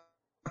not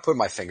putting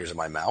my fingers in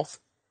my mouth.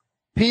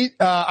 Pete,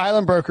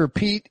 Island Broker,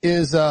 Pete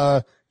is,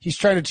 he's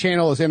trying to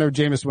channel his inner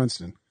Jameis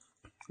Winston.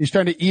 He's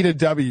trying to eat a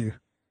W.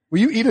 Will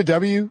you eat a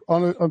W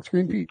on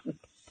screen, Pete?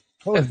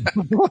 What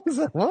was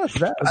that?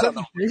 I don't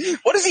know.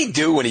 What does he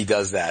do when he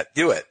does that?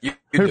 Do it. You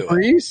do it.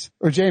 Breeze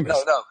or Jameis?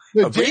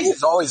 No. Breeze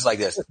is always like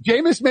this.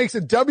 Jameis makes a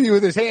W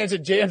with his hands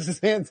and jams his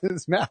hands in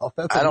his mouth.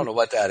 I don't know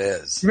what that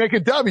is. You make a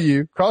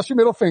W, cross your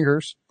middle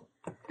fingers,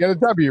 get a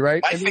W,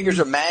 right? My fingers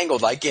are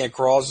mangled. I can't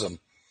cross them.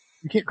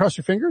 You can't cross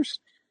your fingers?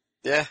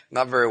 Yeah,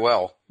 not very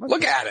well.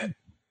 Look at it.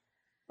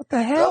 What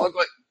the hell?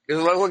 Does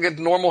it look like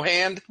a normal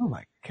hand? Oh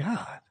my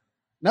God.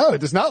 No, it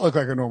does not look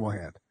like a normal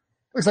hand.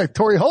 It looks like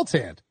Torrey Holt's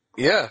hand.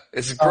 Yeah,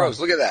 it's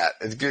gross. Look at that.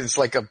 It's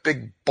like a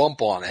big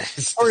bump on it.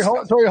 Torrey's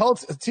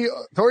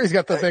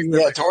got the thing.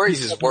 Yeah, Torrey's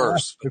is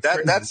worse.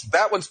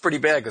 That one's pretty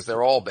bad because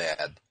they're all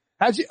bad.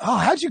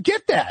 How'd you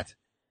get that?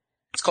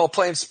 It's called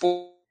playing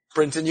sports,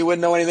 Brinton. You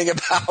wouldn't know anything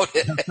about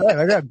it. That's right.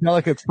 I got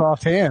delicate,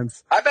 soft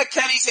hands. I bet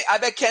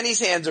Kenny's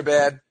hands are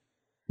bad.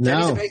 No.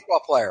 Kenny's a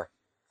baseball player.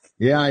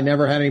 Yeah, I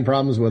never had any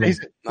problems with him.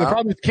 The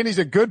problem is Kenny's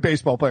a good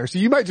baseball player, so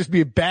you might just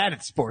be bad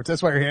at sports.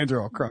 That's why your hands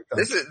are all crunked up.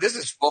 This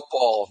is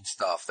football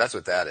stuff. That's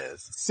what that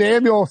is.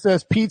 Samuel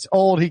says Pete's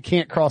old. He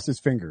can't cross his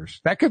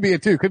fingers. That could be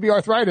it too. Could be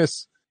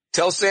arthritis.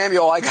 Tell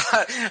Samuel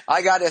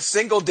I got a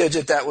single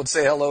digit that would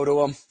say hello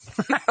to him.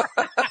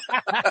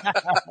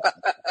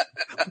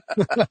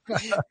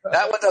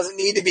 That one doesn't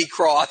need to be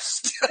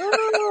crossed.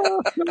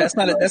 That's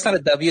not a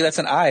W. That's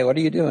an I. What are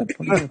you doing?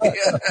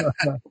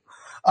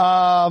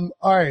 All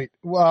right.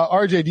 Well,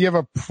 RJ, do you have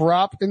a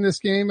prop in this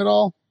game at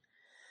all?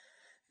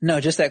 No,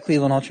 just that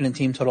Cleveland alternate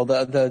team total.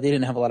 They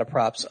didn't have a lot of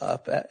props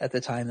up at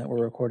the time that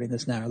we're recording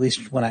this now, at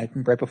least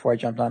right before I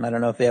jumped on. I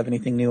don't know if they have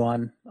anything new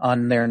on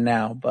there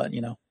now, but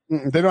you know.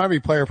 They don't have any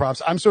player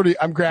props. I'm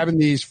grabbing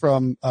these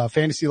from,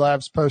 Fantasy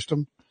Labs post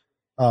them.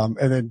 And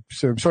then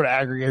so I'm sort of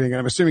aggregating and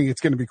I'm assuming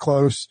it's going to be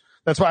close.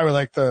 That's why I would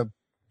like the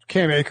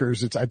Cam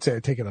Akers. I'd say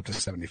I'd take it up to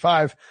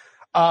 75.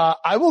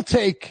 I'm going to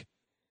take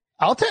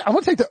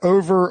the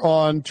over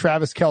on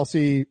Travis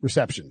Kelce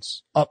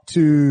receptions up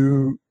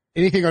to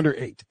anything under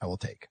 8. I will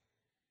take.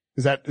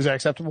 Is that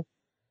acceptable?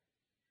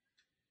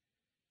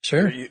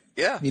 Sure. You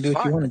do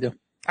what you want to do.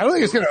 I don't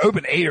think it's going to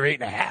open 8 or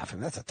 8.5,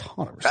 and that's a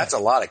ton of receptions. That's a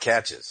lot of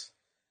catches.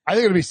 I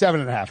think it'll be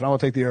 7.5, and I will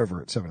take the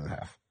over at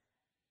 7.5.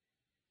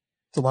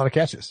 It's a lot of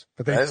catches,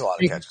 but that is a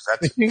lot of catches.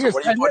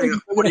 What are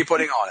you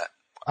putting on it?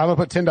 I'm going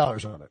to put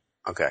 $10 on it.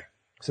 Okay.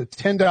 So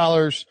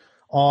 $10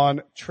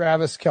 on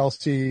Travis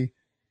Kelce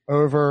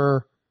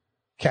over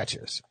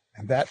catches.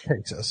 And that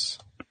takes us,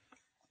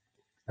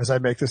 as I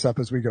make this up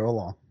as we go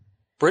along.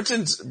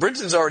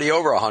 Brinton's already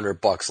over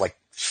 $100. Like,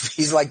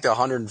 he's like the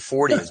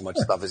 140 as much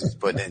stuff as he's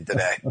putting in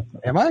today.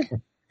 Am I?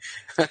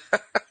 I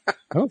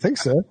don't think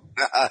so.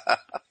 I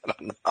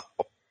don't know.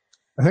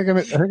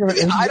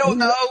 I don't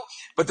know,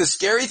 but the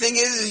scary thing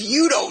is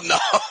you don't know.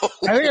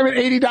 I think I'm at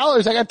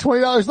 $80. I got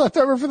 $20 left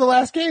over for the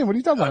last game. What are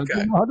you talking about?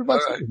 Okay. $100.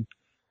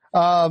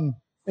 Right.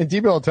 And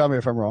Debo will tell me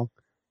if I'm wrong.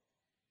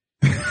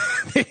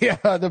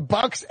 The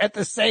Bucks at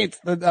the Saints.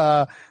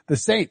 The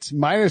Saints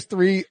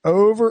 -3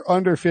 over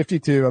under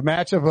 52. A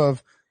matchup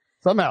of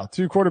somehow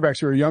two quarterbacks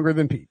who are younger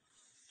than Pete.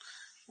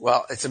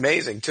 Well, it's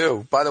amazing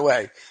too. By the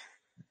way,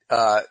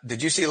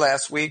 did you see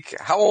last week?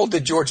 How old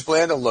did George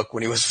Blanda look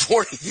when he was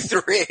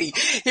 43?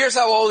 Here's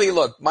how old he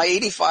looked. My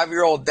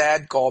 85-year-old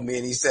dad called me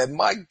and he said,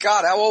 my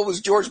God, how old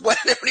was George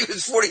Blanda when he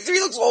was 43? He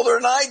looks older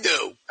than I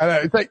do. I know,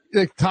 it's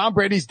like Tom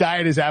Brady's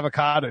diet is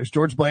avocados.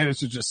 George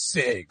Blanda's are just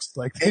cigs.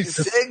 Like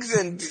cigs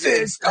and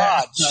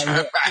scotch.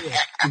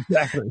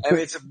 Exactly. I mean,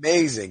 it's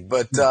amazing.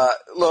 But,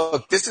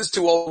 look, this is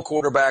two old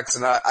quarterbacks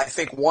and I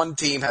think one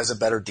team has a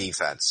better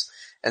defense.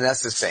 And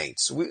that's the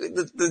Saints.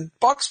 The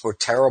Bucs were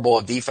terrible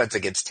at defense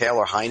against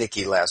Taylor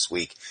Heineke last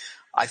week.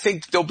 I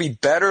think they'll be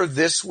better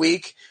this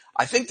week.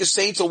 I think the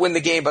Saints will win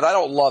the game, but I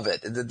don't love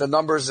it. The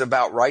number's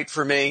about right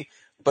for me.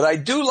 But I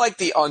do like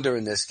the under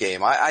in this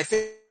game. I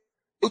think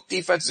both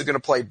defenses are going to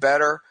play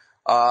better.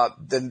 I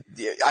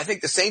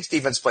think the Saints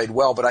defense played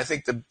well, but I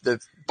think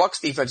the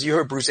Bucs defense, you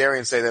heard Bruce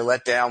Arians say they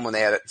let down when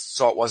they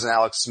saw it wasn't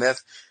Alex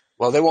Smith.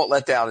 Well, they won't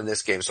let down in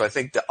this game. So I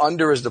think the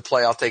under is the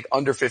play. I'll take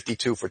under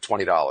 52 for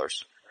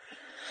 $20.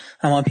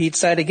 I'm on Pete's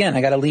side again.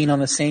 I got to lean on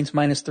the Saints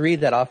 -3.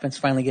 That offense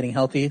finally getting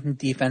healthy.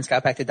 Defense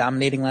got back to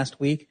dominating last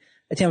week.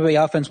 The Tampa Bay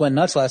offense went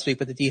nuts last week,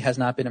 but the D has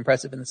not been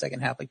impressive in the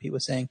second half, like Pete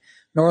was saying.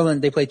 New Orleans,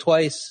 they played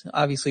twice,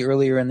 obviously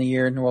earlier in the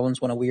year. New Orleans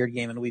won a weird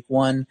game in week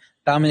 1,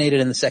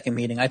 dominated in the second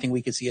meeting. I think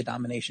we could see a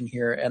domination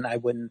here, and I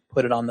wouldn't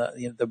put it on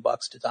the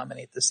Bucs to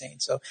dominate the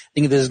Saints. So I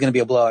think this is going to be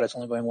a blowout. It's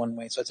only going one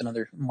way, so it's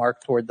another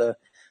mark toward the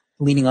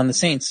leaning on the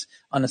Saints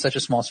on such a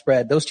small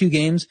spread. Those two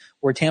games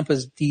were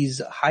Tampa's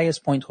D's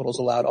highest point totals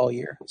allowed all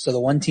year. So the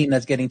one team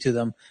that's getting to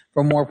them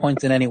for more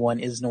points than anyone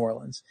is New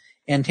Orleans.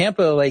 And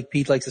Tampa, like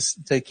Pete likes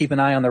to keep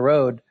an eye on the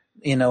road,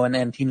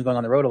 and teams going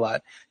on the road a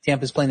lot.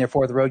 Tampa's playing their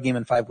 4th road game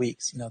in 5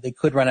 weeks. They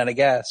could run out of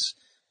gas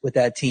with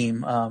that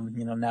team,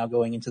 now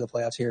going into the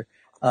playoffs here,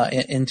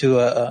 into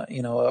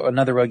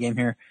another road game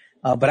here.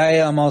 But I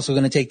am also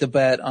going to take the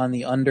bet on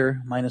the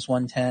under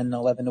 -110,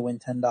 11 to win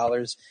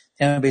 $10.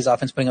 Tampa Bay's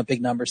offense putting up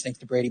big numbers thanks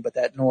to Brady, but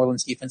that New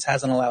Orleans defense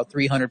hasn't allowed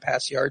 300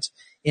 pass yards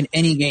in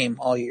any game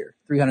all year.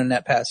 300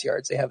 net pass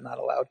yards they have not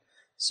allowed.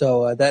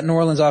 So that New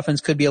Orleans offense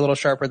could be a little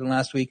sharper than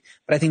last week,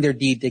 but I think their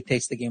D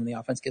dictates the game. The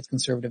offense gets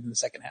conservative in the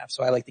second half.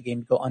 So I like the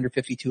game to go under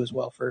 52 as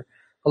well for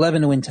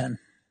 11 to win 10.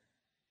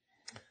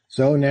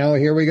 So now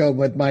here we go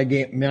with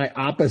my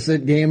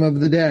opposite game of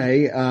the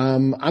day.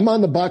 I'm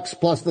on the Bucks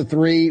plus the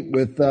 3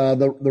 with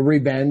the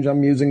revenge.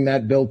 I'm using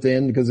that built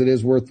in because it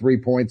is worth 3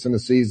 points in a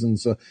season.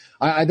 So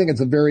I think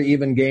it's a very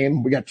even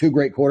game. We got two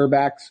great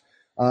quarterbacks.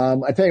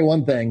 I tell you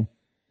one thing,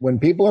 when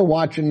people are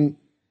watching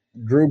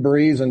Drew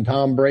Brees and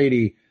Tom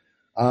Brady,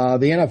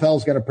 the NFL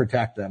is going to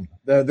protect them.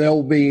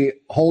 They'll be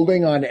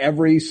holding on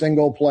every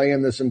single play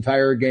in this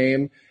entire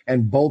game,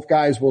 and both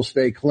guys will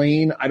stay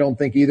clean. I don't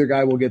think either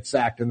guy will get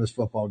sacked in this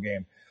football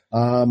game.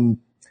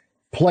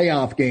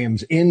 Playoff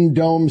games in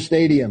dome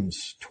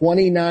stadiums,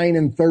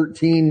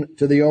 29-13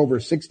 to the over,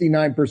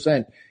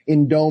 69%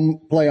 in dome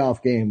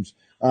playoff games.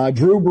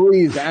 Drew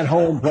Brees at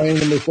home playing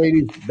the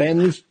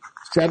Mercedes-Benz,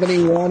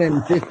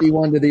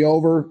 71-51 to the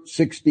over,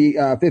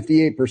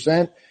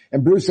 58%.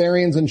 And Bruce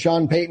Arians and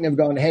Sean Payton have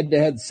gone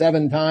head-to-head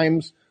 7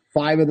 times.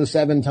 5 of the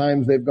 7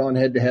 times they've gone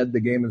head-to-head, the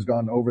game has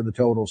gone over the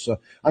total. So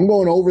I'm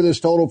going over this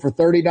total for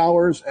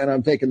 $30, and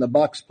I'm taking the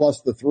Bucks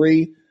plus the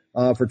 3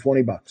 for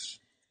 $20.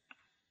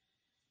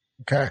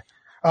 Okay.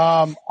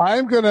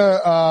 I'm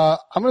gonna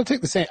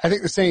take the Saints. I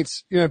think the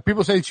Saints,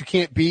 people say that you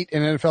can't beat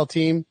an NFL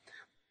team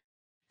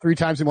 3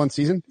 times in one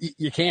season.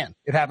 You can.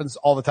 It happens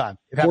all the time.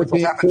 It happens.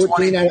 14,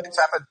 it's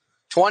happened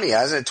 20,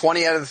 hasn't it?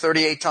 20 out of the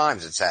 38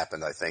 times it's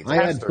happened, I think. I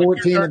had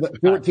 14 of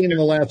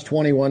the last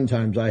 21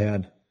 times I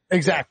had.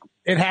 Exactly.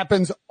 It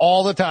happens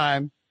all the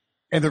time.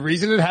 And the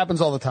reason it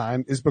happens all the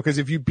time is because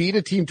if you beat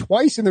a team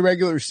twice in the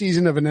regular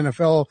season of an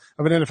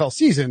NFL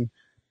season,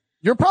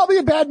 you're probably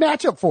a bad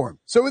matchup for them.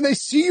 So when they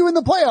see you in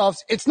the playoffs,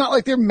 it's not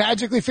like they're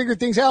magically figured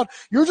things out.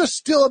 You're just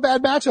still a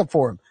bad matchup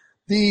for them.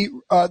 The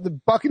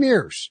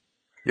Buccaneers.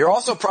 You're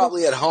also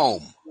probably at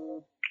home.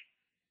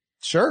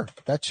 Sure.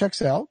 That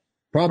checks out.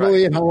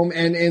 Probably at home,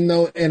 and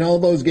in all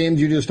those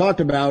games you just talked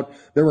about,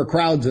 there were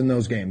crowds in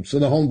those games, so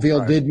the home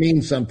field did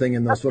mean something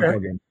in those football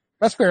games.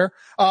 That's fair.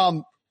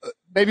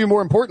 Maybe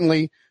more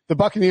importantly, the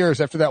Buccaneers,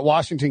 after that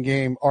Washington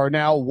game, are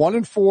now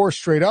 1-4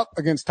 straight up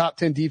against top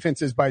 10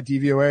 defenses by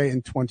DVOA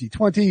in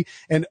 2020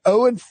 and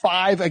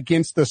 0-5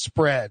 against the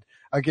spread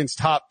against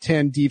top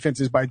 10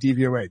 defenses by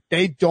DVOA.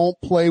 They don't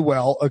play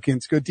well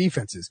against good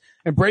defenses.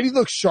 And Brady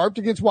looks sharp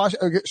against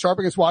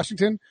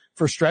Washington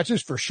for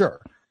stretches for sure.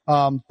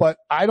 But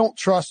I don't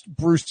trust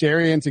Bruce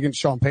Arians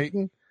against Sean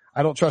Payton.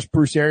 I don't trust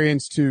Bruce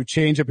Arians to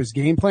change up his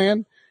game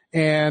plan.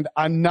 And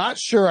I'm not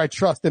sure I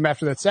trust them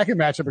after that second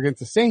matchup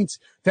against the Saints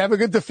to have a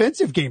good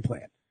defensive game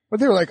plan. But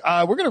they were like,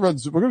 we're going to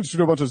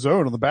do a bunch of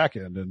zone on the back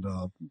end and,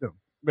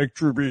 make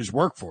Drew Brees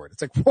work for it.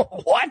 It's like,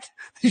 what?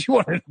 You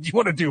want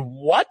to do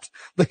what?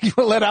 Like, you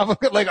want to let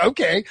out, like,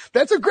 okay,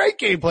 that's a great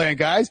game plan,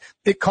 guys.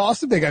 It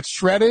cost them. They got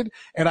shredded.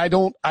 And I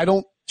think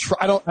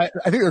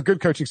they're a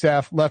good coaching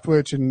staff,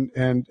 Leftwich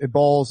and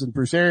Bowles and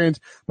Bruce Arians,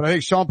 but I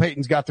think Sean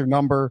Payton's got their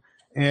number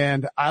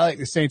and I like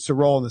the Saints to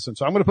roll in this one.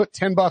 So I'm going to put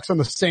 $10 on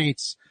the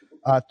Saints,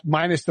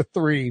 minus the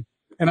 3.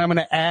 And I'm going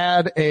to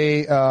add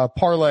a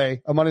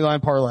money line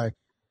parlay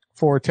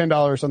for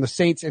 $10 on the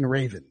Saints and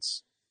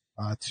Ravens.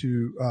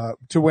 To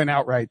win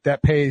outright.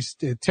 That pays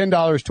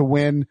 $10 to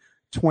win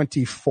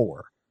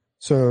 24.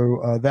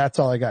 So, that's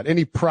all I got.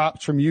 Any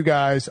props from you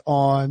guys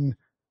on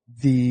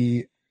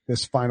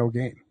this final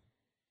game?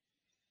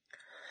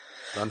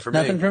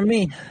 Nothing from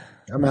me.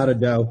 I'm out of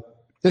dough.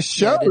 This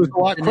show is a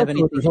lot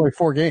quicker. There's only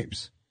 4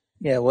 games.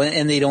 Yeah. Well,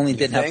 and they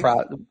didn't have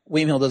props.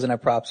 William Hill doesn't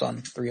have props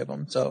on 3 of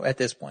them. So at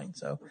this point,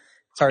 so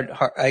it's hard.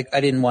 I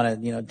didn't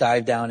want to,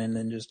 dive down and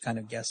then just kind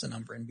of guess a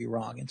number and be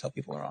wrong and tell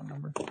people the wrong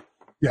number.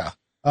 Yeah.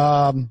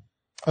 Okay.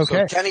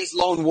 So Kenny's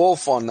lone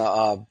wolf on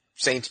the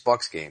Saints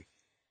Bucks game.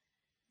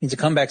 Means a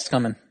comeback's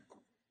coming.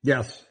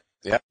 Yes.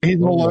 Yeah. He's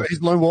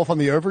lone wolf on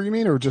the over, you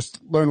mean, or just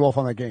lone wolf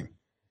on that game?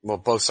 Well,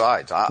 both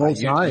sides.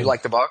 You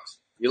like the Bucks?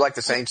 You like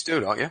the Saints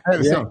too, don't you?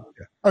 Yeah.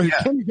 Oh,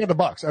 yeah. Kenny got the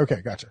Bucks.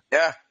 Okay, gotcha.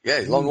 Yeah,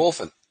 he's lone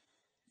wolfing.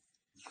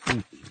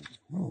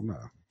 Oh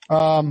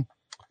no.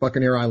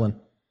 Buccaneer Island.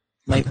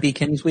 Might be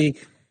Kenny's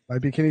week.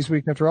 Might be Kenny's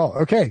week after all.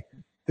 Okay.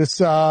 This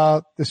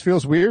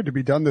feels weird to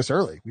be done this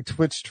early. We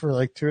twitched for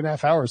like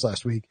 2.5 hours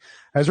last week.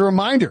 As a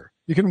reminder,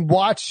 you can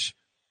watch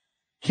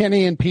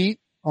Kenny and Pete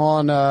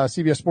on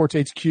CBS Sports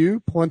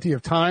HQ plenty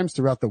of times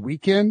throughout the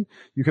weekend.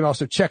 You can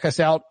also check us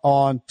out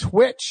on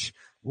Twitch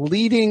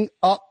leading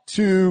up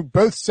to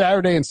both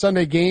Saturday and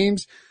Sunday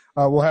games.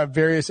 We'll have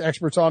various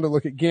experts on to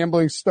look at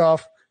gambling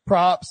stuff,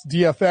 props,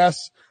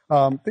 DFS.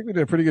 I think we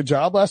did a pretty good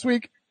job last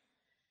week.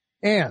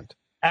 And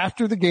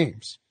after the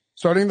games,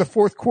 starting the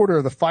fourth quarter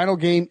of the final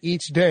game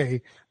each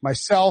day,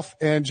 myself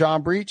and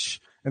John Breach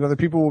and other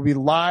people will be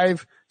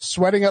live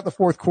sweating out the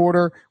fourth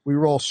quarter. We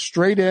roll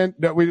straight in.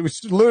 We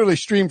literally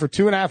stream for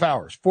 2.5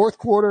 hours. Fourth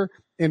quarter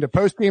into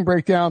post-game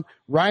breakdown.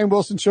 Ryan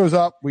Wilson shows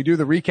up. We do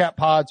the recap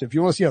pod. So if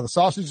you want to see how the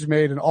sausage is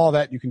made and all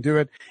that, you can do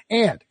it.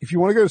 And if you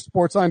want to go to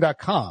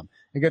sportsline.com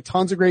and get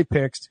tons of great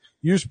picks,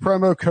 use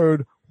promo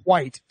code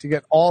White to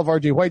get all of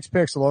RJ White's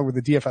picks along with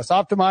the DFS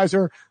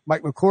optimizer,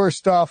 Mike McClure's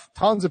stuff,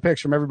 tons of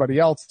picks from everybody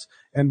else,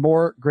 and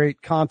more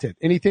great content.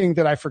 Anything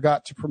that I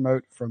forgot to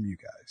promote from you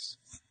guys?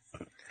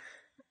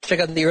 Check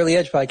out the Early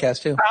Edge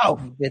podcast too. Oh,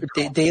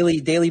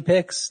 daily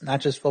picks,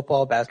 not just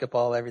football,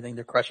 basketball, everything.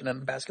 They're crushing it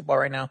in basketball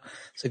right now.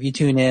 So if you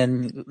tune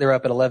in, they're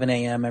up at 11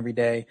 a.m. every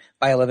day.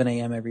 By 11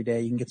 a.m. every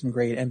day, you can get some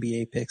great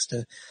NBA picks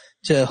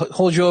to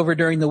hold you over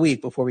during the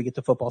week before we get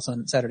to football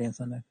Saturday and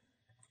Sunday.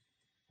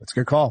 That's a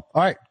good call.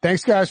 All right.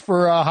 Thanks guys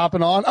for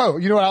hopping on. Oh,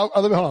 you know what?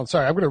 Hold on.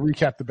 Sorry. I'm going to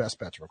recap the best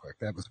bets real quick.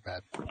 That was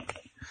bad.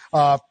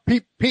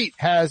 Pete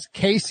has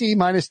KC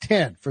minus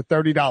 10 for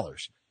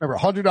 $30. Remember,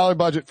 $100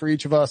 budget for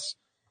each of us.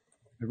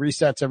 It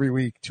resets every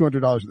week.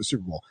 $200 at the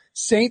Super Bowl.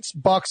 Saints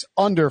Bucks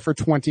under for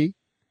 20.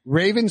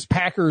 Ravens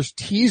Packers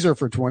teaser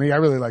for 20. I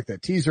really like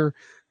that teaser.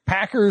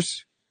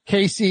 Packers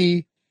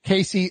KC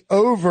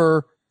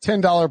over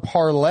 $10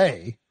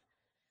 parlay.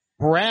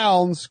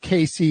 Browns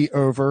KC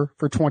over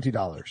for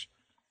 $20.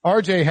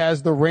 RJ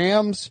has the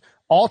Rams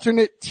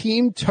alternate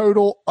team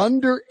total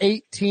under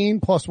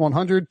 18 plus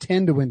 100,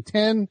 10 to win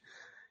 10.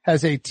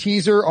 Has a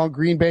teaser on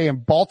Green Bay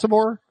and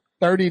Baltimore,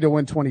 30 to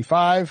win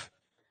 25.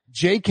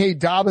 J.K.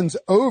 Dobbins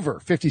over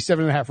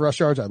 57.5 rush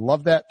yards. I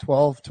love that.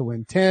 12 to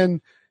win 10.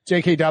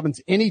 J.K.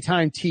 Dobbins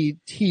anytime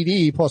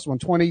TD plus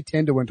 120,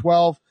 10 to win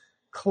 12.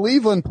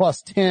 Cleveland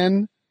plus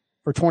 10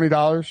 for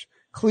 $20.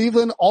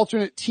 Cleveland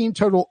alternate team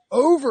total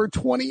over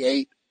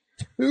 28,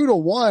 2 to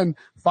 1,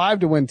 5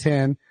 to win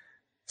 10.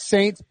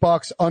 Saints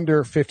Bucks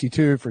under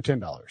 52 for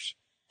 $10.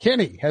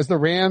 Kenny has the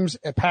Rams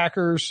at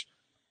Packers,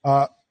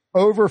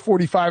 over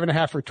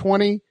 45.5 for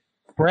 20.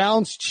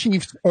 Browns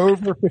Chiefs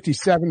over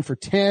 57 for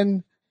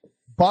 10.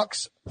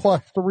 Bucks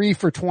plus 3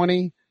 for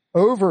 20.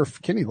 Over,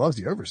 Kenny loves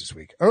the overs this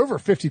week. Over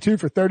 52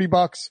 for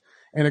 $30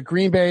 and a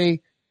Green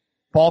Bay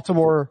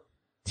Baltimore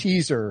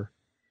teaser,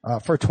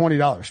 for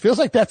 $20. Feels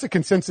like that's a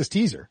consensus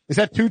teaser. Is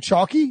that too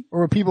chalky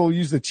or will people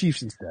use the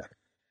Chiefs instead?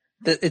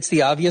 It's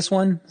the obvious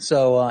one.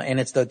 So, and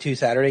it's the 2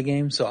 Saturday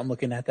games. So I'm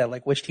looking at that,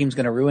 like which team's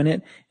going to ruin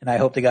it. And I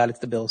hope to God it's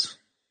the Bills.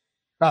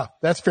 Oh,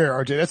 that's fair,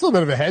 RJ. That's a little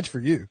bit of a hedge for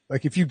you.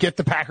 Like if you get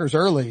the Packers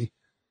early,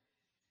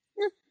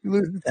 You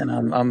lose. And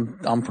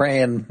I'm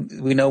praying.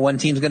 We know one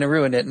team's going to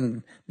ruin it,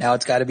 and now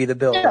it's got to be the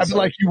Bills. Yeah, but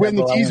like you win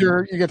the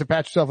teaser, you get to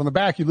pat yourself on the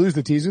back. You lose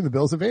the teaser, the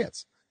Bills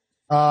advance.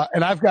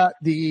 And I've got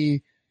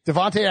the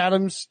Devontae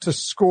Adams to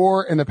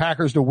score and the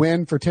Packers to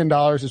win for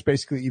 $10 is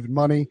basically even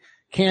money.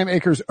 Cam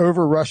Akers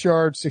over rush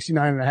yards,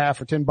 69.5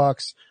 for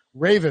 $10.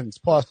 Ravens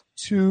plus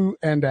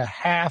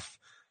 2.5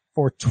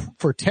 for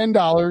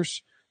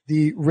 $10.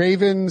 The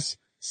Ravens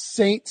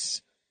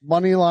Saints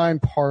money line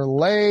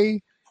parlay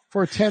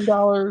for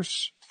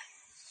 $10.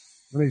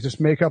 Let me just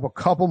make up a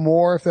couple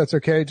more if that's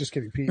okay. Just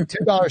kidding, Pete.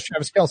 $10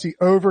 Travis Kelce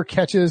over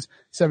catches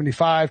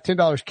 75. $10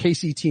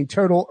 KC team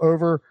total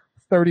over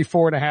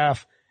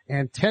 34.5,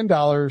 and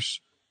 $10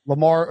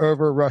 Lamar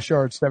over rush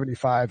yards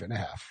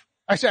 75.5.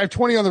 Actually, I have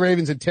 20 on the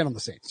Ravens and 10 on the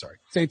Saints. Sorry,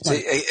 Saints.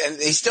 See,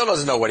 and he still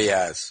doesn't know what he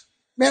has.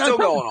 Man, still I'm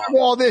going trying to do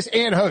all this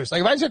and host.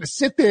 Like if I just had to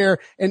sit there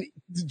and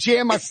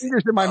jam my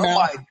fingers in my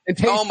mouth and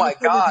taste. Oh my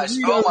gosh!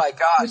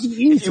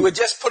 If you would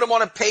just put them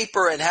on a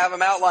paper and have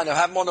them outlined or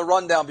have them on the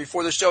rundown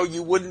before the show,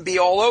 you wouldn't be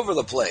all over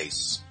the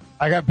place.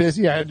 I got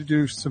busy. I had to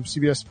do some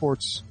CBS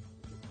Sports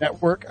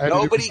Network.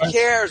 Nobody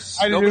cares.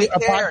 Nobody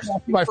cares.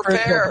 My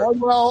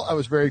friend well, I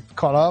was very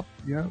caught up.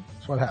 You know,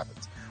 that's what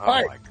happens. All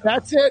right,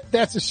 that's it.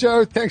 That's the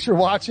show. Thanks for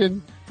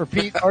watching. For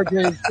Pete,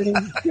 RJ,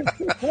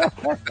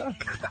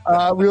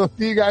 we'll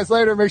see you guys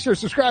later. Make sure to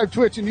subscribe,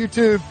 Twitch and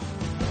YouTube.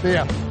 See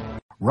ya.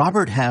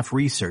 Robert Half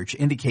research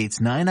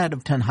indicates 9 out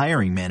of 10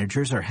 hiring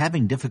managers are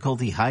having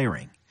difficulty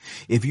hiring.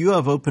 If you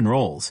have open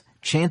roles,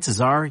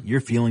 chances are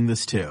you're feeling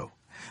this too.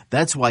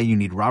 That's why you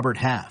need Robert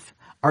Half.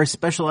 Our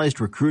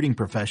specialized recruiting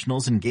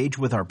professionals engage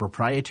with our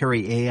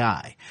proprietary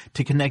AI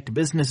to connect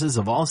businesses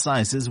of all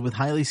sizes with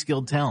highly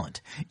skilled talent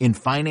in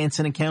finance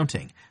and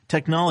accounting,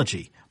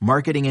 technology,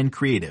 marketing and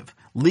creative,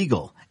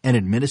 legal, and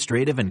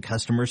administrative and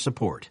customer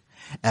support.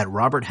 At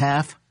Robert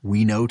Half,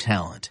 we know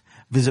talent.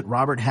 Visit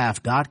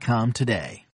roberthalf.com today.